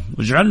أمراضنا.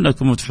 واجعلنا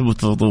كما تحب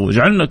ترضى،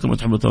 واجعلنا كما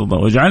تحب ترضى،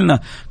 واجعلنا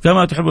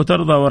كما تحب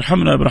ترضى،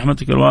 وارحمنا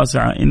برحمتك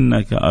الواسعة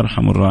إنك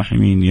أرحم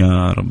الراحمين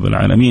يا رب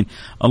العالمين.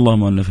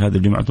 اللهم أن في هذه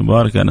الجمعة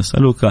المباركة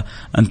نسألك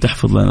أن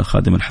تحفظ لنا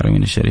خادم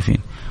الحرمين الشريفين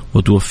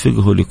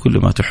وتوفقه لكل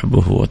ما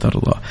تحبه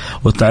وترضى،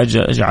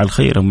 وتجعل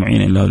خيرا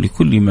معينا له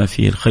لكل ما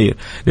فيه الخير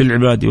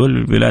للعباد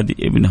والبلاد،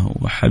 ابنه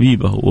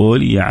وحبيبه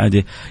وولي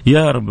عهده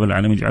يا رب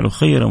العالمين. اجعله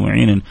خيرا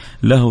معينا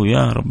له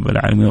يا رب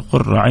العالمين،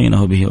 وقر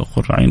عينه به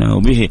وقر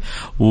عينه به،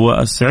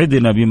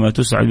 وأسعدنا بما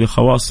تسعد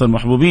بخواص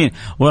المحبوبين،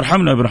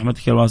 وارحمنا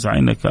برحمتك الواسعة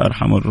إنك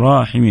أرحم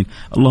الراحمين.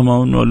 اللهم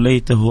إن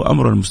وليته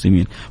أمر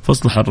المسلمين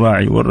فاصلح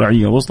الراعي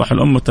والرعية واصلح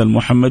الأمة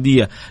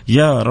المحمدية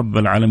يا رب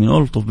العالمين.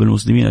 والطف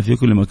بالمسلمين في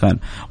كل مكان،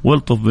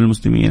 والطف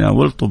بالمسلمين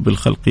والطف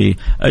بالخلق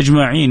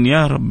أجمعين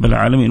يا رب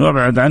العالمين،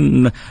 وابعد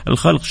عن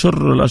الخلق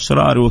شر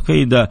الأشرار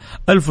وكيد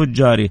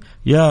الفجار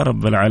يا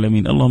رب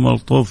العالمين. اللهم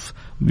الطف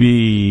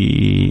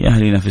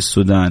بأهلنا في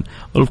السودان،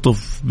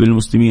 الطف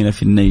بالمسلمين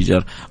في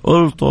النيجر،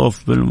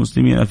 الطف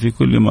بالمسلمين في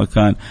كل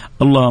مكان.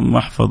 اللهم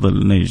احفظ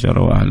النيجر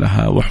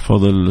وأهلها،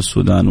 واحفظ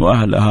السودان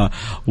وأهلها،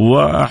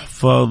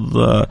 واحفظ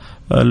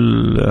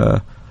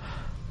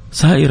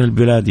سائر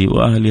البلاد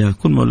وأهلها.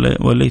 كن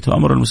وليت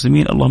أمر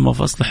المسلمين. اللهم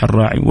فاصلح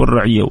الراعي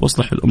والرعية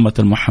واصلح الأمة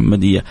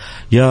المحمدية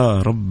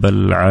يا رب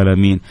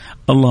العالمين.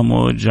 اللهم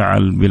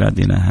واجعل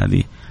بلادنا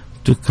هذه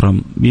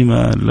تكرم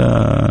بما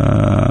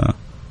لا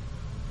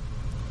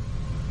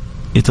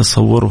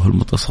يتصوره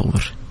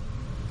المتصور.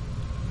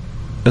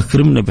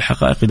 أكرمنا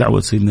بحقائق دعوة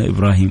سيدنا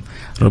إبراهيم،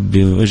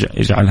 ربي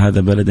اجعل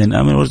هذا بلدا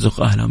آمنا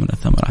وارزق أهله من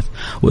الثمرات.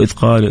 وإذ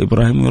قال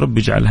إبراهيم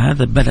ربي اجعل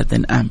هذا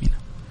بلدا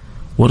آمنا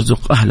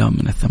وارزق أهله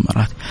من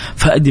الثمرات.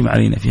 فأدم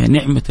علينا فيها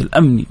نعمة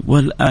الأمن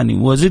والآن،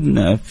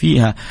 وزدنا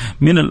فيها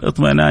من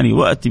الإطمئنان،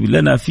 وأتي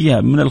لنا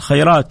فيها من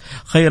الخيرات،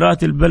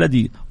 خيرات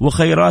البلد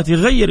وخيرات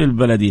غير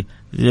البلد،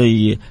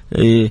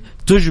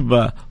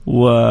 تجبى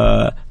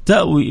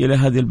وتأوي إلى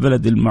هذه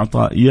البلد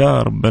المعطاء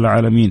يا رب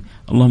العالمين.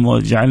 اللهم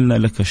اجعلنا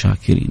لك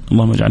شاكرين،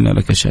 اللهم اجعلنا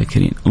لك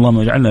شاكرين، اللهم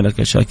اجعلنا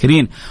لك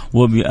شاكرين،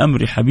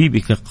 وبأمر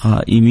حبيبك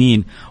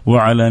قائمين،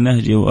 وعلى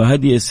نهج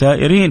وهدي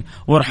سائرين،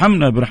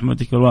 وارحمنا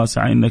برحمتك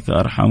الواسعة إنك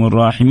أرحم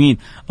الراحمين.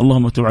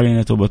 اللهم تب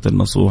علينا توبة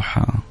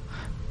نصوحا،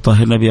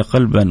 طهرنا بها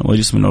قلبا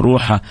وجسما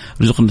وروحا،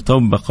 رزقنا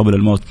التوبة قبل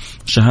الموت،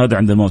 شهادة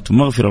عند الموت،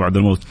 ومغفرة بعد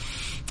الموت،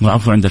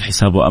 وعفو عند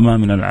الحساب،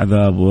 وأمامنا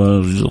العذاب،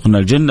 وارزقنا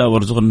الجنة،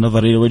 وارزقنا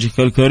النظر إلى وجهك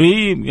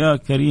الكريم يا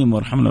كريم،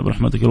 وارحمنا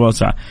برحمتك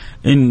الواسعة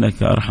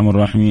إنك أرحم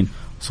الراحمين.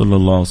 صلى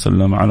الله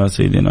وسلم على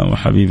سيدنا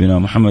وحبيبنا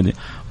محمد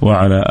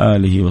وعلى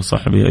آله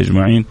وصحبه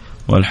أجمعين،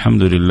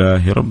 والحمد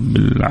لله رب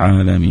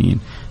العالمين.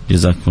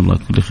 جزاكم الله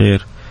كل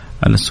خير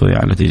على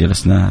السوية التي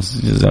جلسناها،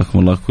 جزاكم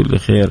الله كل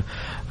خير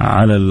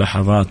على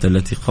اللحظات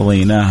التي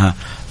قضيناها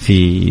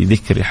في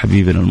ذكر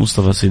حبيبنا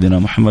المصطفى سيدنا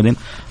محمد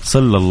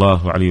صلى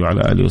الله عليه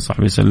وعلى آله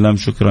وصحبه وسلم.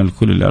 شكرا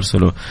لكل اللي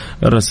أرسلوا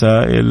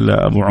الرسائل.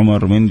 أبو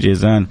عمر من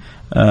جيزان،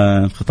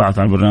 انقطعت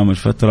عن البرنامج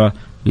فترة،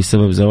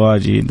 بسبب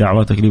زواجي،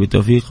 دعواتك لي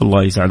بالتوفيق.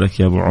 الله يسعدك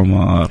يا أبو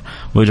عمر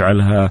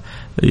ويجعلها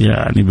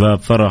يعني باب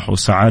فرح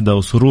وسعادة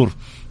وسرور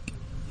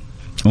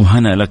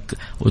وهنا لك،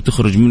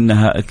 وتخرج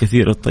منها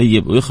الكثير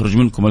الطيب ويخرج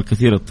منكم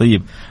الكثير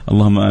الطيب.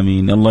 اللهم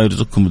آمين. الله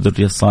يرزقكم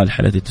الذرية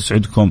الصالحة التي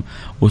تسعدكم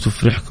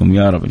وتفرحكم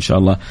يا رب إن شاء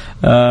الله.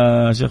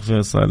 شيخ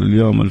فيصل،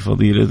 اليوم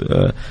الفضيل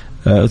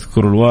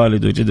أذكر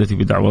الوالد وجدتي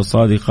بدعوة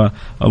صادقة،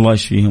 الله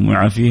يشفيهم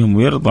ويعافيهم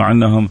ويرضى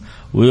عنهم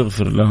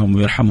ويغفر لهم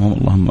ويرحمهم.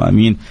 اللهم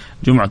آمين.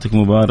 جمعتك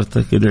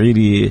مباركة. ادعي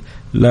لي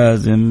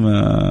لازم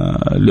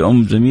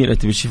لأم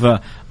زميلتي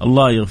بالشفاء،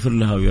 الله يغفر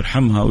لها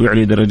ويرحمها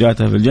ويعلي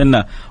درجاتها في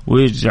الجنة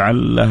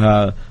ويجعل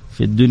لها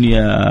في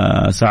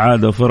الدنيا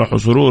سعادة وفرح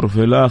وسرور،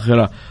 في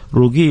الآخرة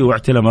رقي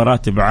واعتلى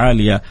مراتب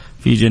عالية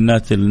في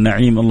جنات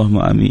النعيم. اللهم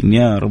آمين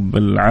يا رب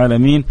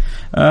العالمين.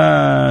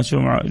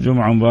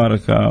 جمعة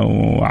مباركة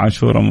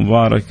وعاشورة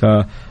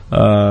مباركة.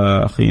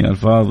 أخينا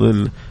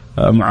الفاضل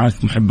معاك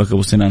محبك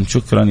أبو سنان.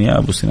 شكرا يا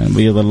أبو سنان،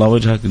 بيض الله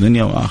وجهك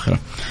دنيا وآخرة.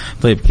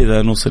 طيب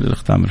كذا نوصل إلى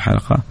ختام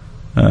الحلقة.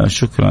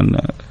 شكرا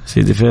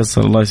سيدي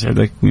فيصل، الله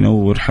يسعدك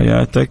وينور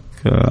حياتك.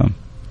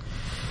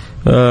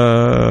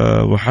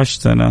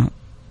 وحشتنا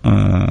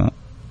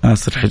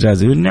آسر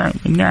حجازي.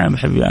 والنعم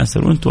حبيبي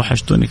آسر، وانتم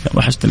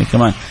وحشتني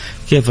كمان.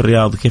 كيف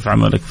الرياض؟ كيف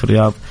عملك في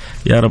الرياض؟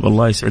 يا رب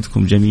الله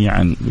يسعدكم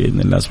جميعا بإذن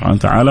الله سبحانه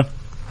وتعالى.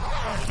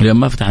 اليوم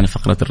ما فتحنا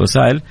فقرة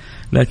الرسائل،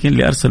 لكن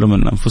اللي أرسلوا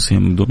من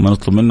أنفسهم بدون ما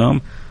نطلب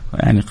منهم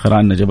يعني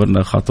قرأنا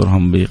جبرنا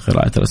خاطرهم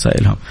بقراءة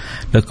رسائلهم.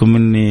 لكم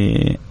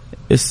مني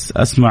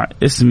أسمع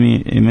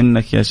اسمي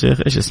منك يا شيخ.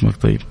 إيش اسمك؟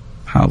 طيب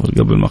حاضر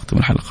قبل ما أختم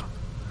الحلقة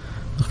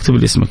اكتب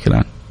لي اسمك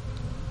الآن.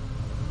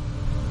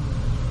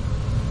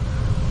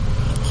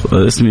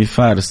 اسمي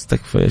فارس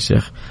تكفى يا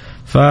شيخ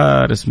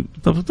فارس.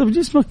 طب جي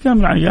اسمك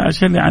كامل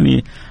عشان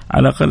يعني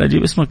على الأقل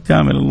أجيب اسمك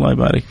كامل. الله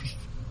يبارك فيك،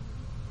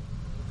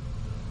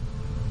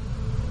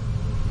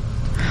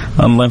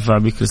 الله ينفع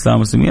بك الإسلام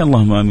والمسلمين.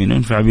 اللهم آمين.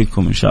 وينفع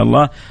بكم إن شاء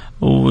الله،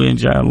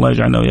 الله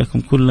يجعلنا وياكم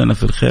كلنا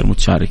في الخير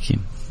متشاركين.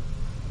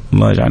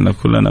 الله يجعلنا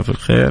كلنا في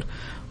الخير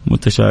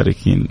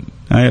متشاركين.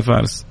 يا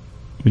فارس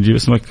بنجيب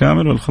اسمك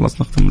كامل ولا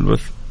خلاص نختم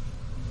البث؟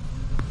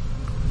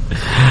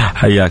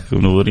 حياك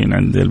ونورين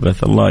عند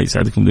البث. الله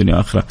يسعدكم دنيا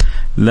آخرة.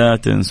 لا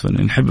تنسوا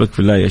نحبك في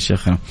الله يا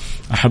شيخنا.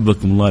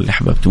 أحبكم الله اللي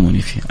أحببتموني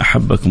فيه،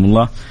 أحبكم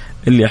الله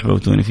اللي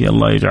أحببتوني فيه.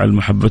 الله يجعل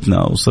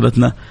محبتنا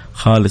وصلتنا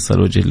خالصة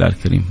لوجه الله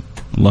الكريم.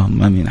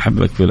 اللهم آمين.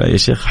 أحبك في الله يا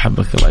شيخ،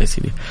 أحبك الله يا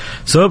سيدي.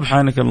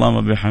 سبحانك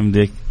اللهم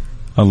بحمدك.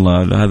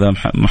 الله هذا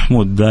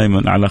محمود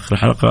دائما على آخر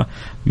حلقة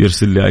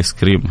بيرسل لي آيس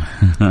كريم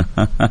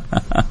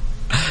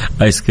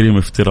آيس كريم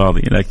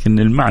افتراضي، لكن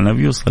المعنى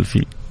بيوصل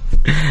فيه،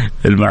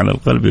 المعنى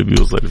القلبي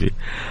بيوصل فيه.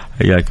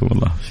 حياكم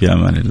الله، في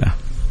أمان الله.